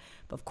have?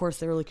 But of course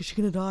they were like, is she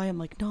gonna die? I'm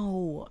like,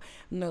 no.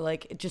 And they're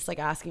like, just like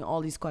asking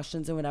all these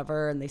questions and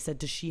whatever. And they said,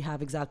 does she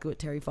have exactly what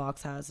Terry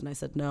Fox has? And I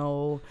said,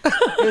 no.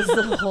 It was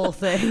the whole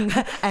thing.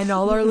 And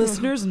all our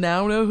listeners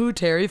now know who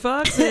Terry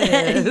Fox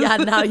is. Yeah,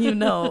 now you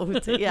know.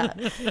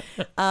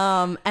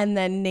 And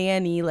then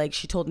Nanny, like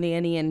she told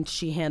Nanny and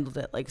she handled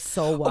it like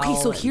so well. Okay,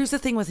 so here's the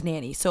thing with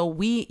Nanny. So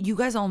you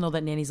guys all know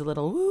that Nanny's a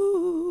little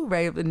woo,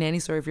 right? Nanny,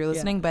 sorry if you're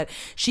listening, but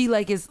she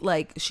like is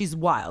like, she's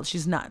wild.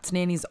 She's nuts.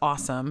 Nanny's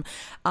awesome.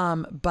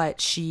 But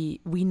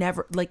we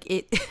never like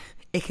it.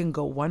 It can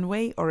go one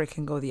way or it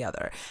can go the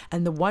other.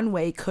 And the one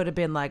way could have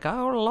been like,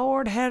 oh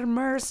Lord, have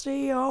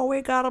mercy. Oh,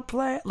 we gotta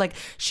play. Like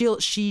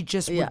she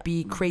just would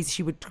be crazy.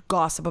 She would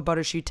gossip about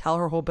her. She'd tell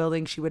her whole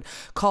building. She would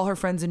call her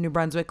friends in New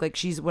Brunswick. Like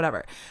she's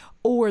whatever.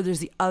 Or there's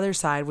the other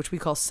side, which we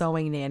call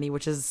sewing Nanny,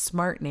 which is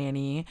smart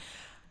Nanny.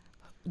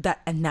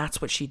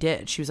 That's what she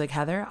did. She was like,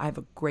 Heather, I have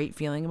a great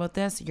feeling about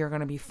this. You're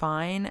gonna be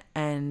fine.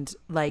 And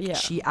like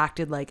she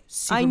acted like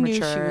super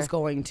mature. I knew she was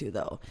going to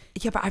though.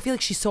 Yeah, but I feel like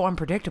she's so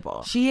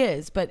unpredictable. She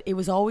is, but it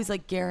was always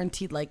like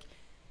guaranteed. Like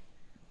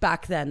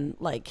back then,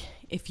 like,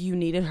 if you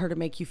needed her to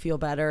make you feel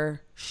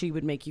better, she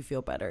would make you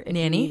feel better. If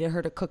Nanny? you needed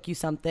her to cook you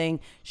something,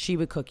 she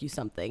would cook you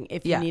something.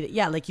 If you needed,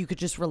 like, you could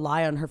just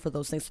rely on her for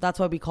those things. So that's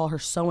why we call her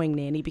sewing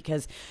nanny,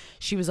 because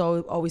she was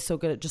always so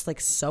good at just like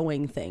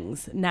sewing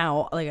things.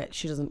 Now, like,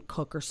 she doesn't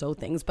cook or sew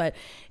things, but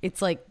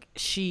it's like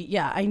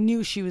I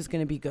knew she was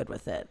going to be good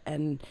with it,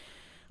 and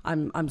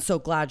I'm so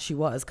glad she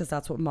was, because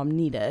that's what mom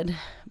needed.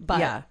 But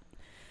yeah.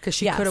 Because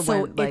she could have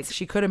went, like,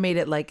 she could have made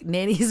it, like,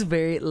 Nanny's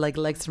very, like,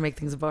 likes to make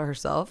things about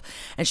herself.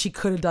 And she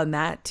could have done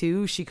that,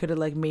 too. She could have,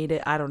 like, made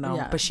it, I don't know.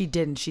 Yeah. But she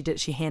didn't.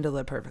 She handled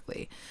it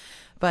perfectly.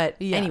 But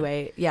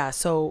anyway,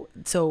 so,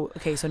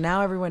 okay, so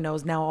now everyone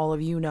knows. Now all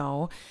of you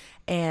know.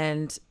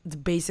 And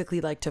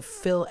basically, like, to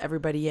fill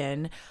everybody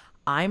in,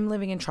 I'm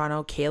living in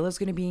Toronto. Kayla's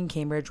going to be in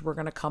Cambridge. We're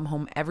going to come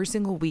home every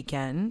single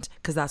weekend,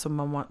 because that's what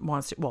mom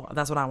wants to. Well,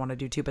 that's what I want to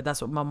do too, but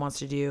that's what mom wants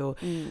to do,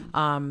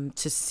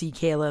 to see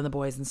Kayla and the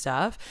boys and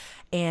stuff.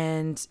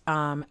 And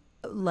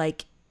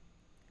like,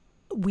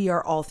 we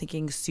are all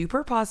thinking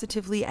super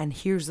positively. And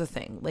here's the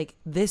thing, like,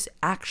 this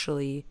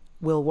actually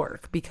will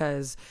work,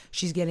 because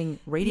she's getting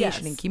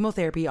radiation and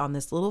chemotherapy on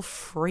this little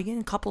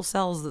friggin' couple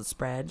cells that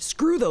spread.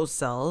 Screw those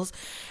cells.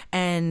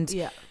 And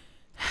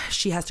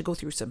she has to go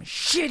through some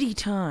shitty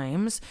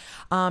times.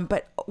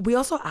 But we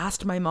also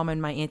asked my mom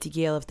and my Auntie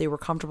Gail if they were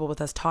comfortable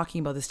with us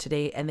talking about this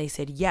today, and they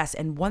said yes.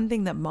 And one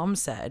thing that mom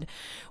said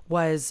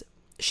was,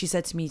 she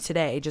said to me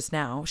today, just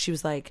now, she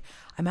was like,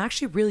 I'm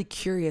actually really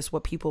curious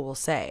what people will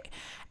say.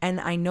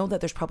 And I know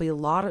that there's probably a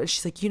lot of,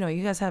 she's like, you know,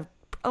 you guys have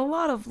a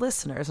lot of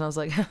listeners. And I was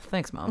like,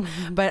 thanks, mom.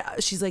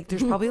 But she's like,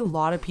 there's probably a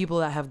lot of people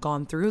that have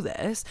gone through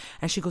this.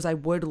 And she goes, I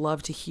would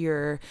love to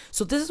hear.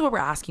 So this is what we're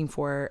asking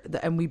for.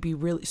 And we'd be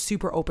really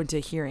super open to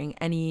hearing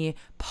any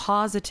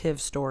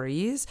positive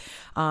stories,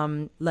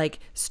 like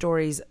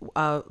stories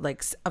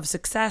like of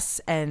success,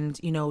 and,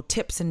 you know,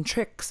 tips and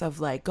tricks of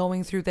like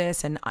going through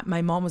this. And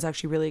my mom was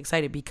actually really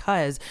excited,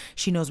 because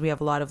she knows we have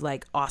a lot of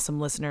like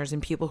awesome listeners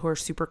and people who are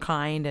super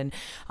kind, and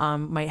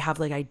might have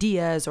like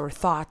ideas or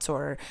thoughts,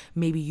 or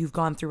maybe you've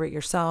gone through it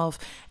yourself.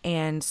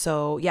 And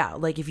so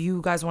like, if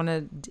you guys want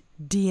to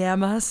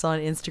DM us on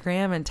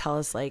Instagram and tell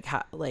us like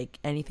how, like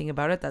anything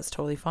about it, that's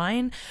totally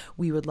fine.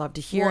 We would love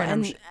to hear.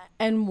 Well,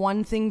 and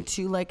one thing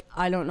too, like,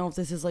 I don't know if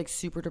this is like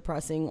super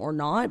depressing or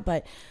not,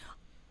 but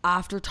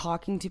after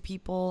talking to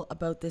people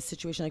about this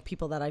situation, like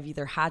people that I've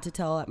either had to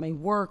tell at my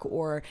work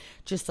or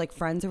just like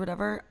friends or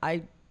whatever,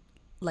 I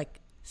like,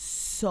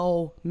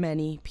 so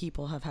many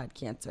people have had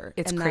cancer.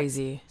 It's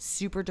crazy.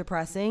 Super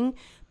depressing,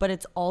 but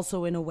it's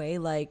also in a way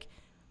like,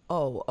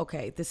 oh,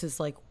 okay, this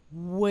is like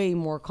way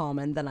more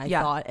common than I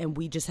thought, and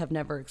we just have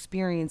never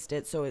experienced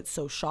it, so it's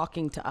so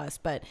shocking to us.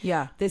 But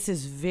this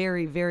is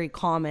very, very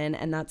common,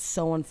 and that's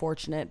so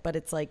unfortunate. But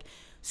it's like,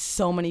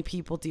 so many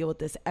people deal with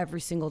this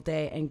every single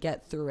day and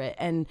get through it.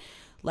 And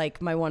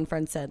like my one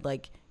friend said,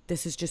 like,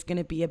 this is just going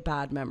to be a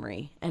bad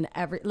memory. And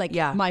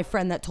my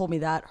friend that told me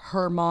that,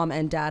 her mom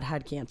and dad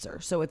had cancer.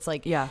 So it's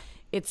like,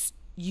 it's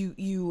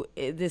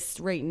this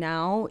right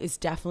now is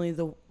definitely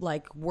the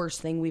like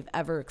worst thing we've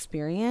ever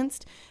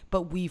experienced,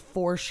 but we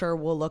for sure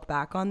will look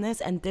back on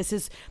this. And this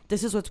is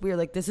what's weird.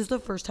 Like, this is the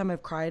first time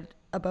I've cried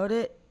about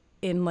it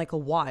in like a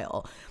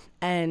while.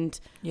 And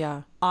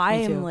I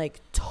am like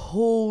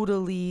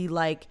totally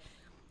like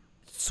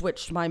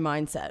switched my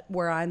mindset,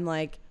 where I'm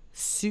like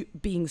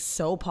being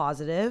so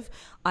positive.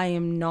 I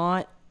am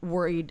not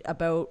worried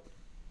about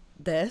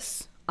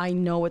this. I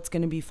know it's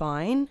going to be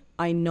fine.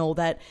 I know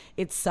that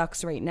it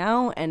sucks right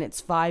now, and it's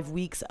 5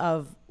 weeks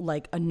of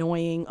like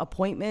annoying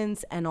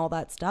appointments and all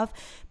that stuff,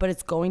 but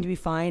it's going to be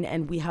fine.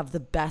 And we have the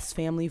best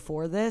family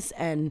for this.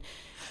 And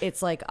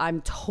it's like,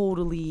 I'm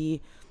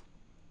totally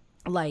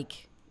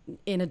like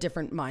in a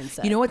different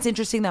mindset. You know what's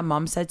interesting that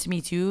mom said to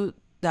me too,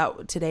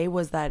 that today,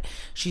 was that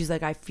she's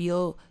like, I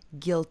feel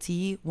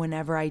guilty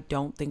whenever I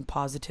don't think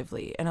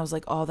positively. And I was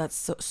like, oh,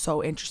 that's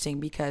so interesting,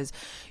 because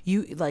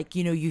you like,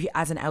 you know, you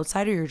as an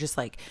outsider, you're just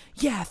like,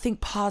 yeah, think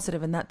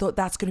positive, and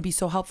that's going to be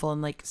so helpful.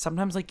 And like,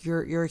 sometimes like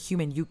you're a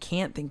human, you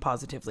can't think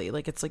positively.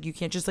 Like, it's like, you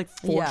can't just like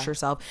force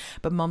yourself.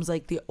 But mom's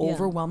like, the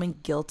overwhelming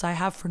guilt I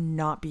have for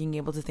not being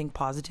able to think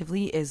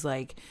positively is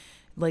like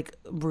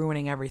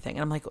ruining everything.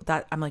 And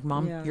I'm like,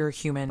 mom, you're a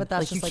human, but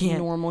that's like, just like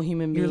normal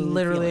human being. You're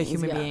literally a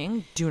human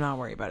being. Do not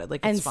worry about it. Like,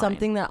 and it's fine.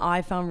 Something that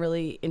I found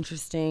really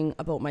interesting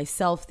about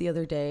myself the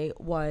other day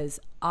was,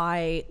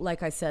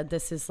 like I said,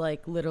 this is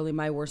like literally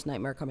my worst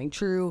nightmare coming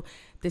true.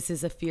 This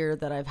is a fear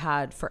that I've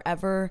had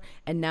forever,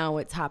 and now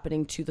it's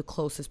happening to the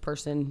closest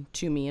person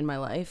to me in my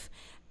life.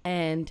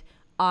 And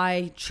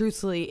I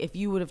truthfully, if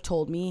you would have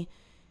told me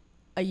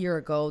a year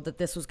ago that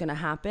this was going to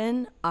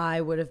happen,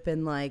 I would have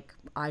been like,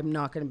 I'm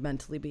not going to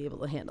mentally be able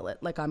to handle it.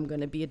 Like, I'm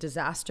going to be a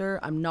disaster.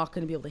 I'm not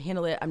going to be able to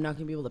handle it. I'm not going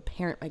to be able to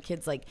parent my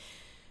kids. Like,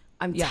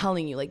 I'm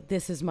telling you, like,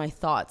 this is my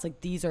thoughts.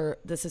 Like,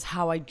 this is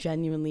how I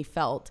genuinely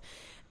felt.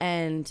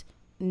 And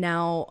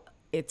now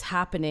it's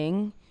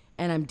happening,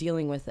 and I'm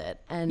dealing with it.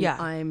 And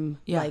I'm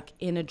like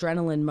in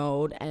adrenaline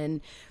mode.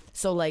 And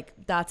so like,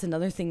 that's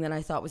another thing that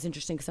I thought was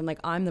interesting, because I'm like,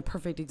 I'm the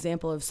perfect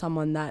example of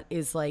someone that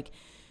is like,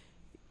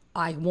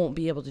 I won't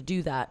be able to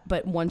do that.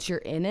 But once you're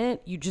in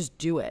it, you just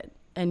do it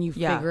and you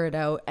figure it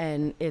out.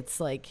 And it's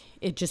like,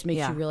 it just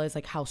makes you realize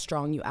like how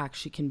strong you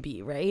actually can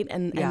be. Right.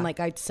 And like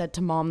I said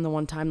to Mom the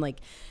one time, like,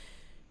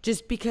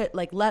 just because,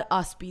 like, let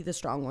us be the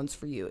strong ones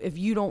for you. If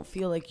you don't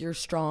feel like you're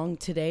strong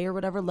today or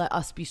whatever, let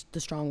us be the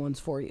strong ones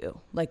for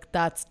you. Like,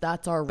 that's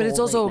our role. But it's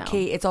also right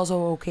okay. now. It's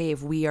also okay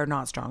if we are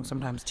not strong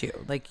sometimes too.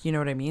 Like, you know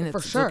what I mean? For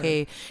sure. It's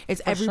okay.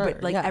 It's For everybody.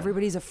 sure, like yeah.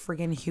 everybody's a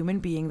friggin' human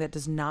being that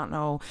does not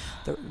know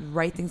the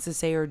right things to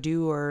say or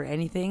do or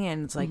anything.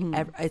 And it's like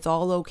it's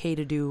all okay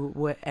to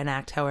do and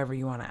act however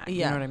you want to act.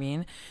 You know what I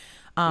mean?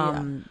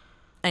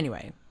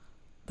 Anyway.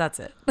 That's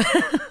it.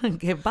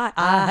 Okay, bye.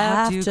 I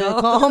have to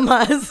go. Call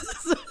my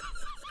sister.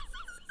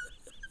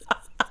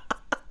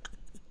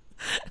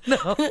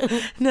 No.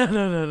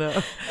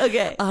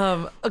 Okay.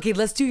 Okay,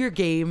 let's do your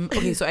game.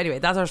 Okay, so anyway,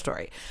 that's our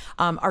story.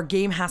 Our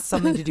game has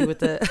something to do with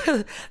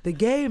the the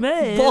game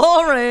is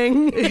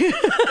boring.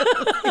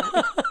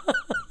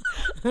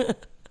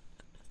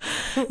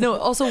 No,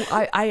 also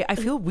I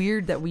feel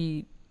weird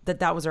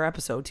that was our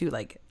episode too.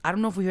 Like, I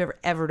don't know if we've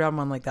ever done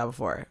one like that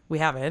before. We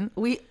haven't.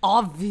 We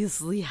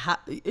obviously have.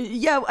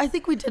 Yeah, I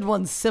think we did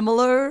one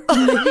similar.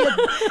 Maybe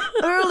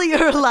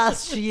earlier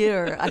last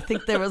year. I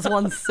think there was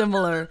one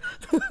similar.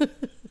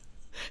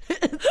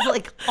 It's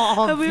like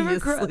obviously.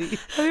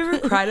 Have you ever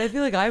cried? I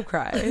feel like I've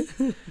cried.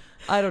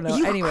 I don't know.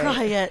 You anyway,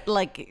 cry at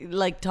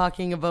like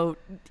talking about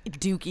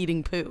Duke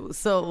eating poo.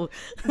 So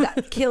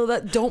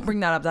Kayla, don't bring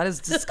that up. That is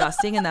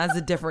disgusting, and that's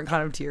a different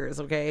kind of tears.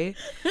 Okay.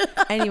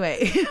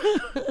 Anyway,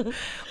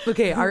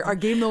 okay. Our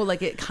game though,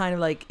 like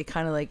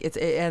it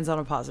ends on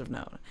a positive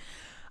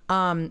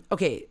note.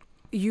 Okay.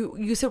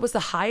 You said what's the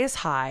highest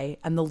high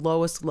and the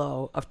lowest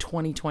low of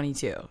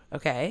 2022.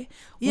 Okay.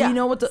 Yeah. We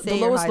know what the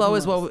lowest low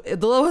is.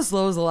 The lowest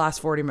low is the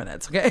last 40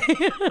 minutes. Okay.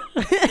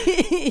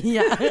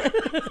 Yeah.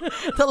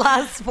 The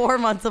last 4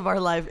 months of our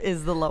life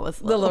is the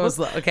lowest low. The lowest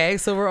low. Okay.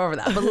 So we're over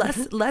that.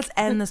 But let's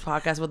end this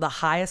podcast with the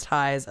highest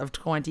highs of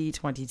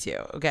 2022.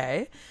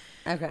 Okay.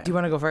 Okay. Do you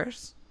want to go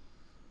first?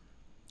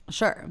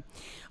 Sure.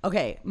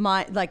 Okay,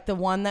 the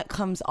one that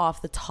comes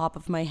off the top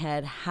of my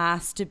head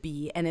has to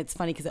be, and it's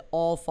funny because it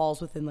all falls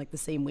within like the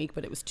same week,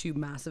 but it was two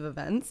massive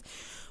events,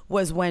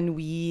 was when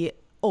we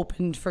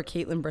opened for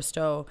Caitlin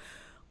Bristow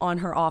on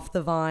her Off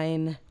the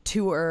Vine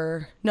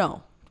tour.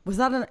 No, was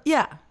that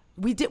yeah.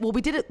 We did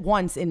it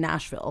once in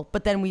Nashville,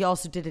 but then we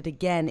also did it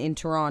again in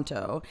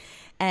Toronto.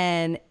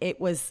 And it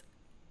was,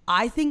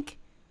 I think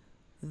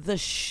the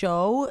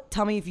show,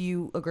 tell me if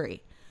you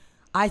agree.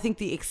 I think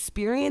the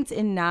experience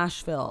in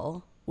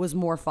Nashville was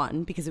more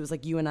fun because it was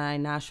like you and I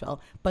in Nashville,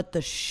 but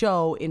the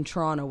show in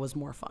Toronto was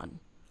more fun.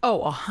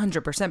 Oh,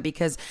 100%.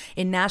 Because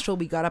in Nashville,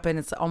 we got up and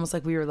it's almost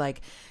like we were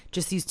like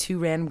just these two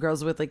random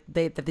girls with like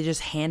they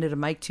just handed a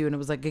mic to, and it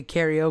was like a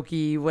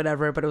karaoke,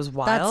 whatever. But it was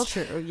wild. That's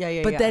true.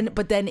 Yeah.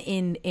 But then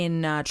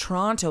in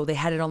Toronto, they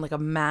had it on like a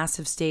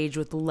massive stage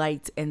with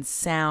lights and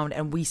sound,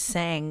 and we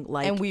sang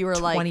like and we were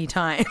 20 like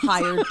times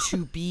hired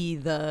to be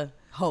the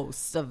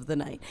hosts of the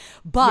night,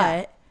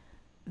 but.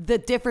 The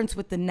difference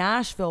with the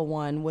Nashville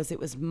one was it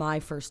was my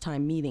first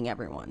time meeting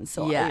everyone.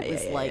 So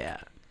it was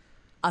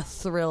a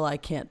thrill I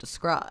can't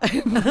describe.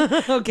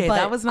 Okay, but,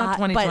 that was not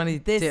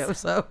 2022.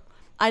 So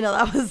I know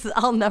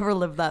I'll never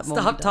live that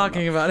moment. Stop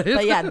talking about it.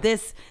 But yeah,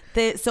 this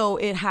so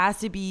it has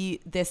to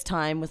be this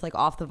time with like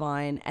Off the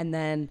Vine, and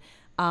then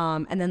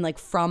like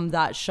from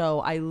that show,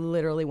 I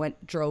literally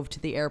drove to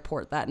the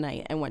airport that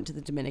night and went to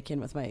the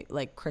Dominican with my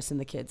like Chris and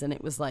the kids, and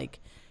it was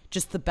like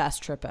just the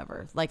best trip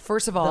ever. Like,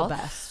 first of all, the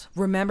best.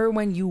 Remember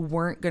when you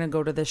weren't going to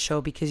go to this show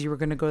because you were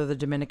going to go to the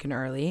Dominican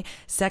early?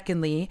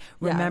 Secondly,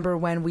 remember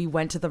when we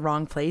went to the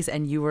wrong place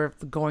and you were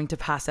going to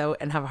pass out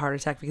and have a heart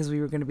attack because we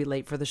were going to be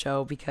late for the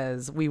show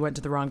because we went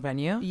to the wrong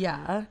venue?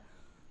 Yeah.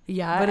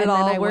 But and then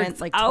I worked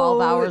went like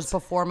 12 hours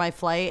before my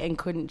flight and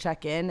couldn't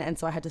check in, and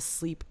so I had to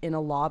sleep in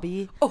a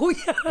lobby. Oh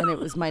yeah, and it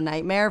was my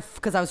nightmare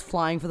because I was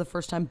flying for the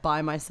first time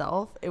by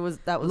myself. That was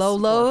low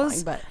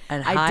lows, but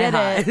and I high did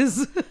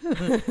highs.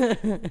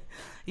 It.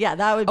 Yeah,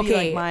 that would be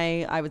like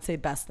my, I would say,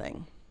 best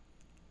thing.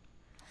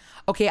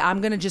 Okay, I'm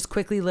gonna just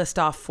quickly list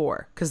off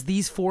 4 because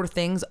these 4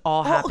 things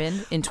all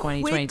happened in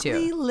 2022.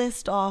 Quickly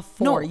list off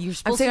 4. No, You're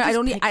supposed I'm saying to just I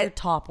don't need pick your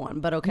top one,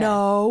 but okay.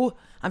 No,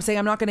 I'm saying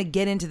I'm not going to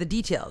get into the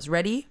details.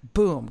 Ready?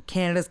 Boom.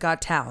 Canada's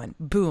Got Talent.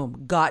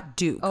 Boom. Got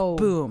Duke. Oh.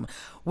 Boom.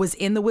 Was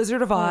in The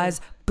Wizard of Oz.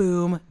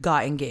 Boom.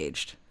 Got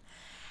engaged.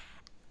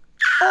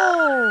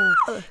 Oh.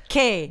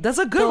 Okay. That's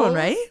a good one,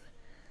 right?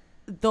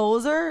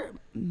 Those are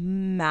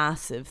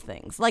massive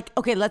things. Like,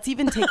 okay, let's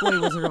even take away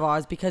Wizard of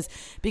Oz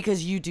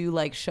because you do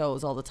like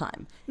shows all the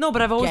time. No,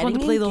 but I've always wanted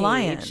to play the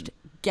lion.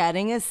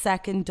 Getting a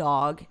second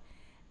dog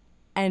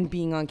and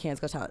being on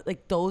Canada's Got Talent.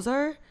 Like, those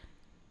are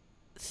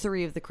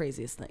 3 of the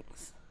craziest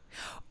things.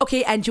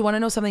 Okay, and do you want to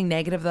know something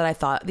negative that I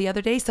thought the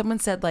other day? Someone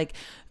said like,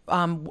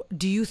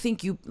 do you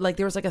think you, like,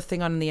 there was like a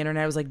thing on the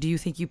internet. I was like, do you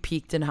think you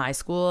peaked in high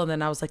school? And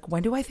then I was like,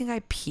 when do I think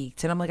I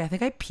peaked? And I'm like, I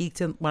think I peaked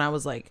when I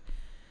was like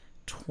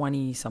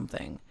 20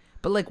 something.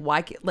 But like,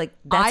 why? Like,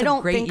 that's I don't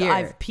a great think year.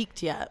 I've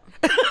peaked yet.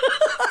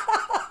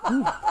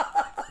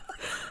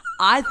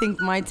 I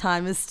think my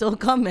time is still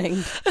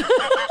coming.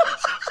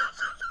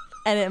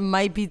 And it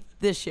might be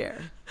this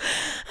year.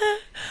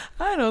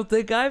 I don't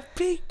think I've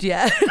peaked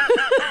yet.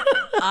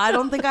 I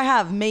don't think I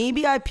have.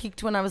 Maybe I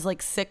peaked when I was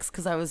like 6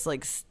 because I was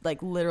like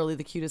literally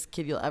the cutest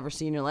kid you'll ever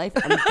see in your life.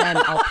 And then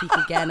I'll peak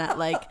again at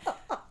like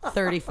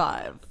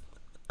 35.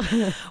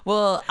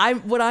 Well,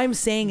 what I'm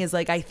saying is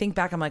like, I think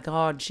back, I'm like,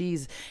 oh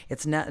geez,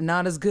 it's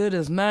not as good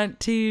as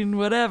 19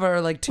 whatever,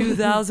 or like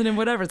 2000 and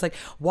whatever. It's like,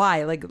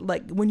 why?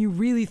 Like when you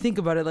really think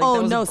about it,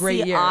 like that was a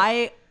great year.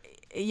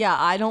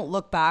 I don't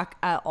look back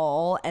at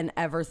all and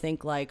ever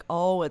think like,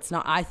 oh, it's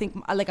not. I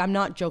think like, I'm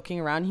not joking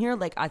around here.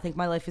 Like, I think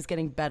my life is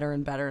getting better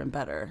and better and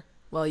better.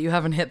 Well, you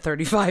haven't hit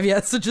 35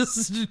 yet, so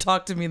just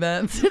talk to me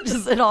then.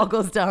 Just it all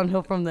goes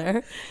downhill from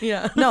there.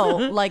 Yeah. No,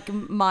 like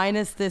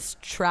minus this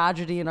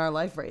tragedy in our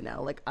life right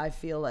now. Like, I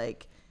feel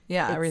like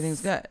everything's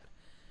good.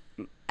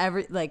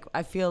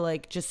 I feel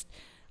like, just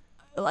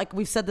like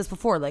we've said this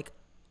before, like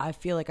I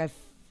feel like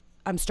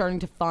I'm starting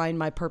to find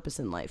my purpose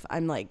in life.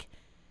 I'm like,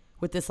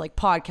 with this like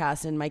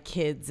podcast and my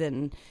kids,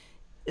 and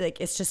like,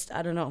 it's just,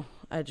 I don't know.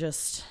 I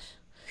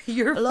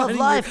love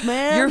life,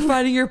 man. You're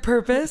finding your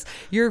purpose.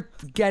 You're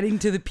getting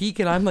to the peak,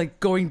 and I'm like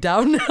going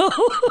downhill.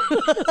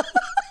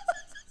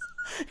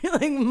 You're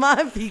like,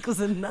 my peak was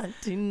in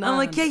 1999. I'm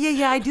like,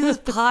 yeah. I do this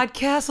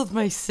podcast with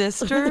my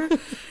sister,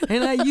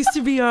 and I used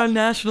to be on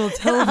national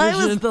television.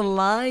 I was the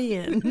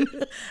lion.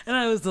 And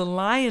I was the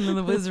lion in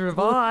The Wizard of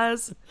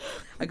Oz.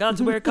 I got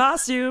to wear a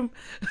costume.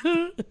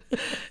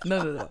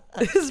 No.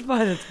 It's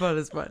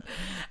fun.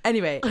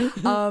 Anyway,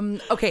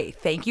 okay.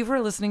 Thank you for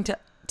listening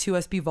to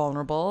us be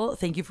vulnerable.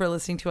 Thank you for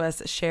listening to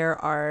us share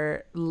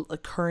our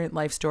current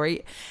life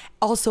story.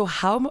 Also,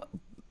 how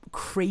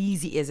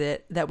crazy is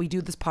it that we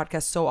do this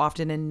podcast so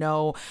often and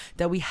know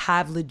that we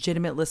have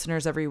legitimate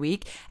listeners every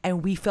week,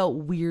 and we felt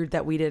weird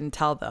that we didn't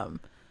tell them,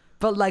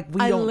 but like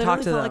we don't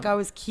talk to them. Like I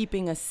was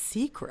keeping a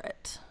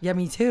secret. Yeah,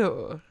 me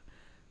too.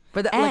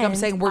 But like I'm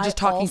saying, we're just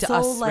talking to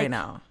us right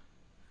now.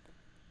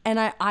 And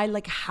I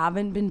like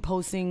haven't been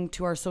posting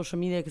to our social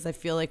media because I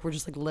feel like we're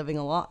just like living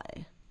a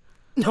lie.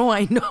 No,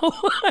 I know.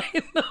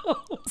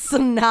 So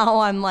now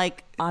I'm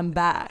like, I'm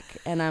back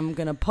and I'm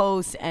going to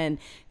post, and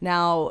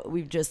now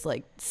we've just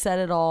like said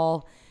it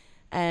all.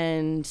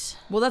 And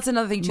well, that's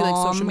another thing too. Like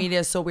social media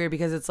is so weird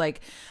because it's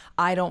like,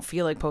 I don't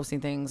feel like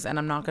posting things, and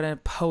I'm not going to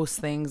post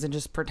things and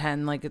just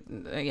pretend like,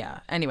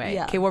 Anyway.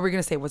 Yeah. Okay. What were we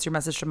going to say? What's your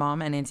message to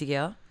Mom and Auntie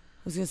Gail?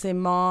 I was going to say,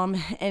 Mom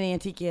and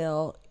Auntie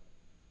Gail.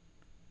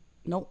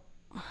 Nope.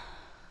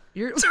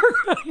 You're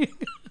right.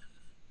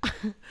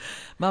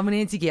 Mom and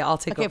Auntie Gail, I'll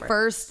take over. Okay,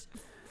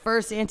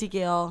 first, Auntie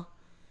Gail,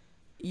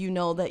 you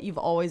know that you've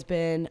always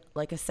been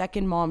like a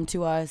second mom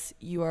to us.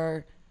 You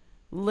are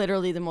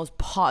literally the most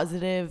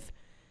positive,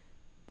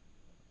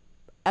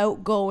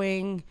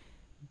 outgoing,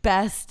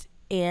 best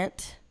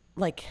aunt.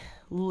 Like,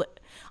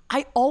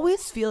 I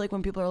always feel like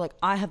when people are like,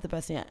 I have the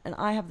best aunt and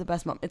I have the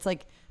best mom, it's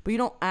like, but you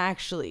don't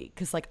actually,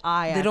 because like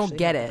they don't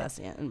get have it. The best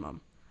aunt and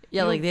mom.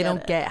 Yeah, like they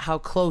don't get how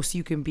close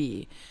you can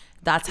be.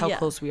 That's how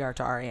close we are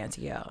to our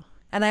Auntie Gail.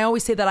 And I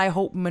always say that I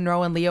hope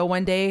Monroe and Leo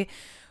one day,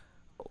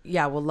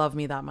 will love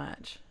me that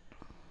much.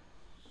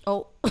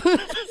 Oh,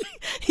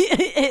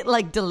 it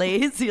like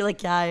delays. You're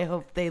like, yeah, I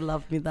hope they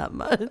love me that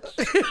much.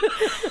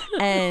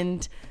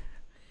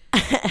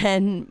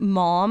 and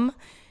Mom,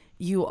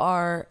 you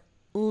are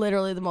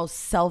literally the most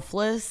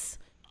selfless,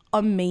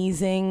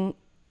 amazing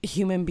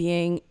human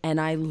being. And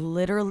I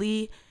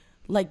literally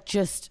like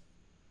just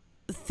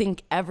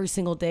think every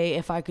single day,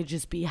 if I could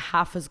just be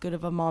half as good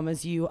of a mom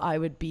as you, I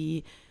would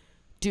be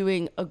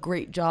doing a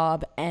great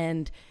job.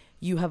 And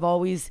you have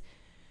always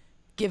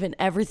given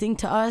everything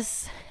to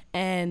us,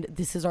 and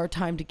this is our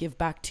time to give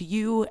back to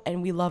you,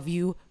 and we love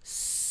you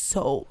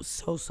so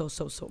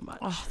much.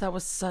 Oh, that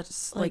was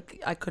such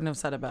like I couldn't have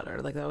said it better.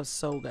 Like that was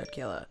so good,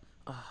 Kayla.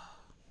 Oh,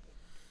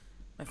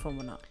 my phone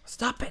went off.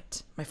 Stop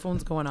it, my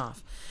phone's going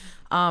off.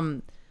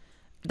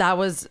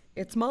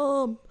 It's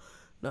Mom.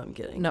 No, I'm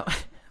kidding. No.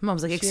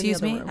 Mom's like,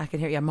 excuse me? I can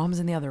hear you. Yeah, Mom's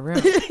in the other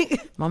room.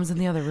 Mom's in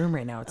the other room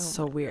right now. It's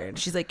so weird.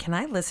 She's like, can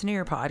I listen to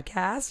your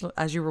podcast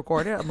as you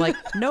record it? I'm like,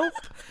 nope.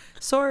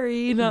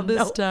 Sorry, not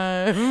this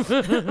time.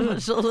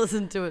 She'll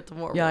listen to it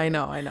tomorrow. Yeah, I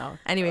know.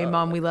 Anyway,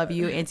 Mom, we love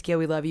you. Auntie Gail,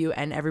 we love you.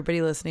 And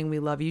everybody listening, we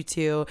love you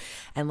too.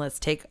 And let's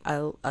take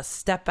a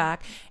step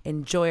back,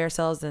 enjoy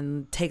ourselves,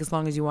 and take as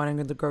long as you want to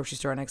go to the grocery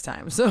store next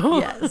time. So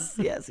Yes.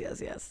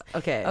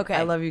 Okay.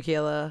 I love you,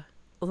 Kayla.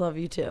 Love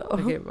you too.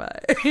 Okay, bye.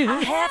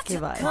 I have to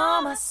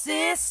become a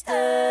sister.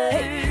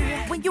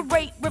 Hey, when you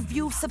rate,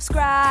 review,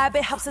 subscribe,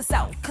 it helps us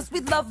out. Cause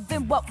we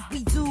loving what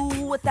we do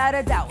without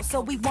a doubt.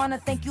 So we wanna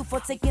thank you for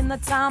taking the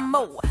time,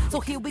 mo. So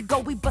here we go,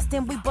 we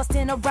bustin'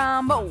 a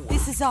rhyme, mo.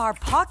 This is our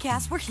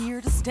podcast, we're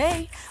here to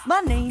stay.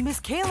 My name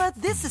is Kayla,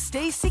 this is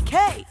Stacey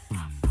K.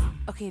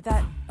 Okay,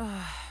 that,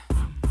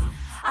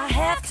 I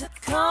have to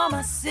become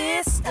a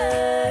sister.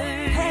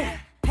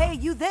 Hey,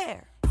 you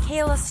there.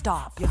 Kayla,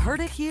 stop. You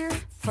heard it here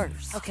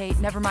first. Okay,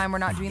 never mind. We're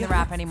not doing the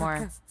rap anymore.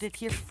 Heard it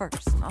here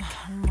first. Oh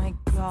my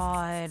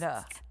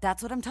God.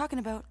 That's what I'm talking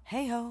about.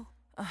 Hey ho.